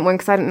glad I didn't win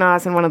because I didn't know I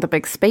was in one of the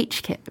big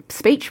speech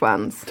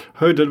ones.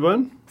 Who did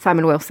win?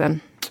 Simon Wilson.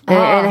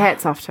 And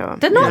hats off to him.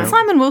 Did not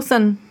Simon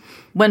Wilson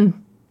win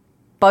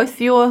both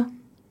your...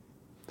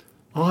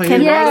 Oh, he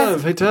Kevin- might Yeah.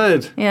 have. He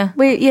did. Yeah.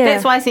 Yeah.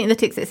 That's why I sent you the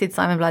text that said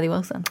Simon Bloody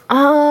Wilson.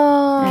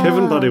 Oh.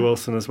 Kevin Bloody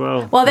Wilson as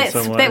well. Well, in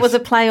some that ways. was a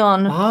play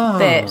on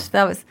that.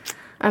 That was...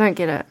 I don't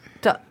get it.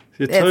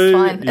 You're That's too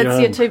fine.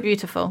 young. You're too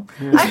beautiful.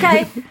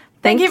 Okay.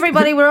 Thank you,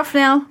 everybody. We're off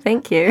now.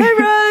 Thank you.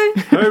 Hooroo!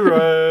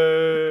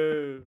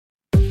 Hooray!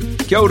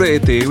 Kia ora e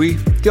te iwi,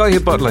 Te Aihe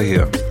Butler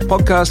here,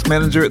 podcast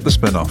manager at The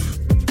Spinoff.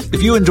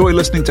 If you enjoy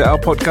listening to our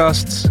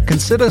podcasts,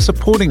 consider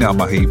supporting our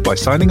mahi by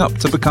signing up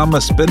to become a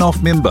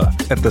Spinoff member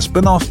at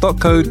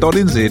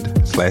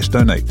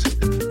thespinoff.co.nz/donate.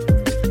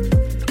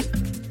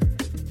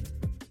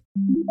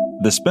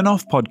 The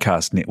Spinoff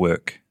Podcast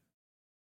Network.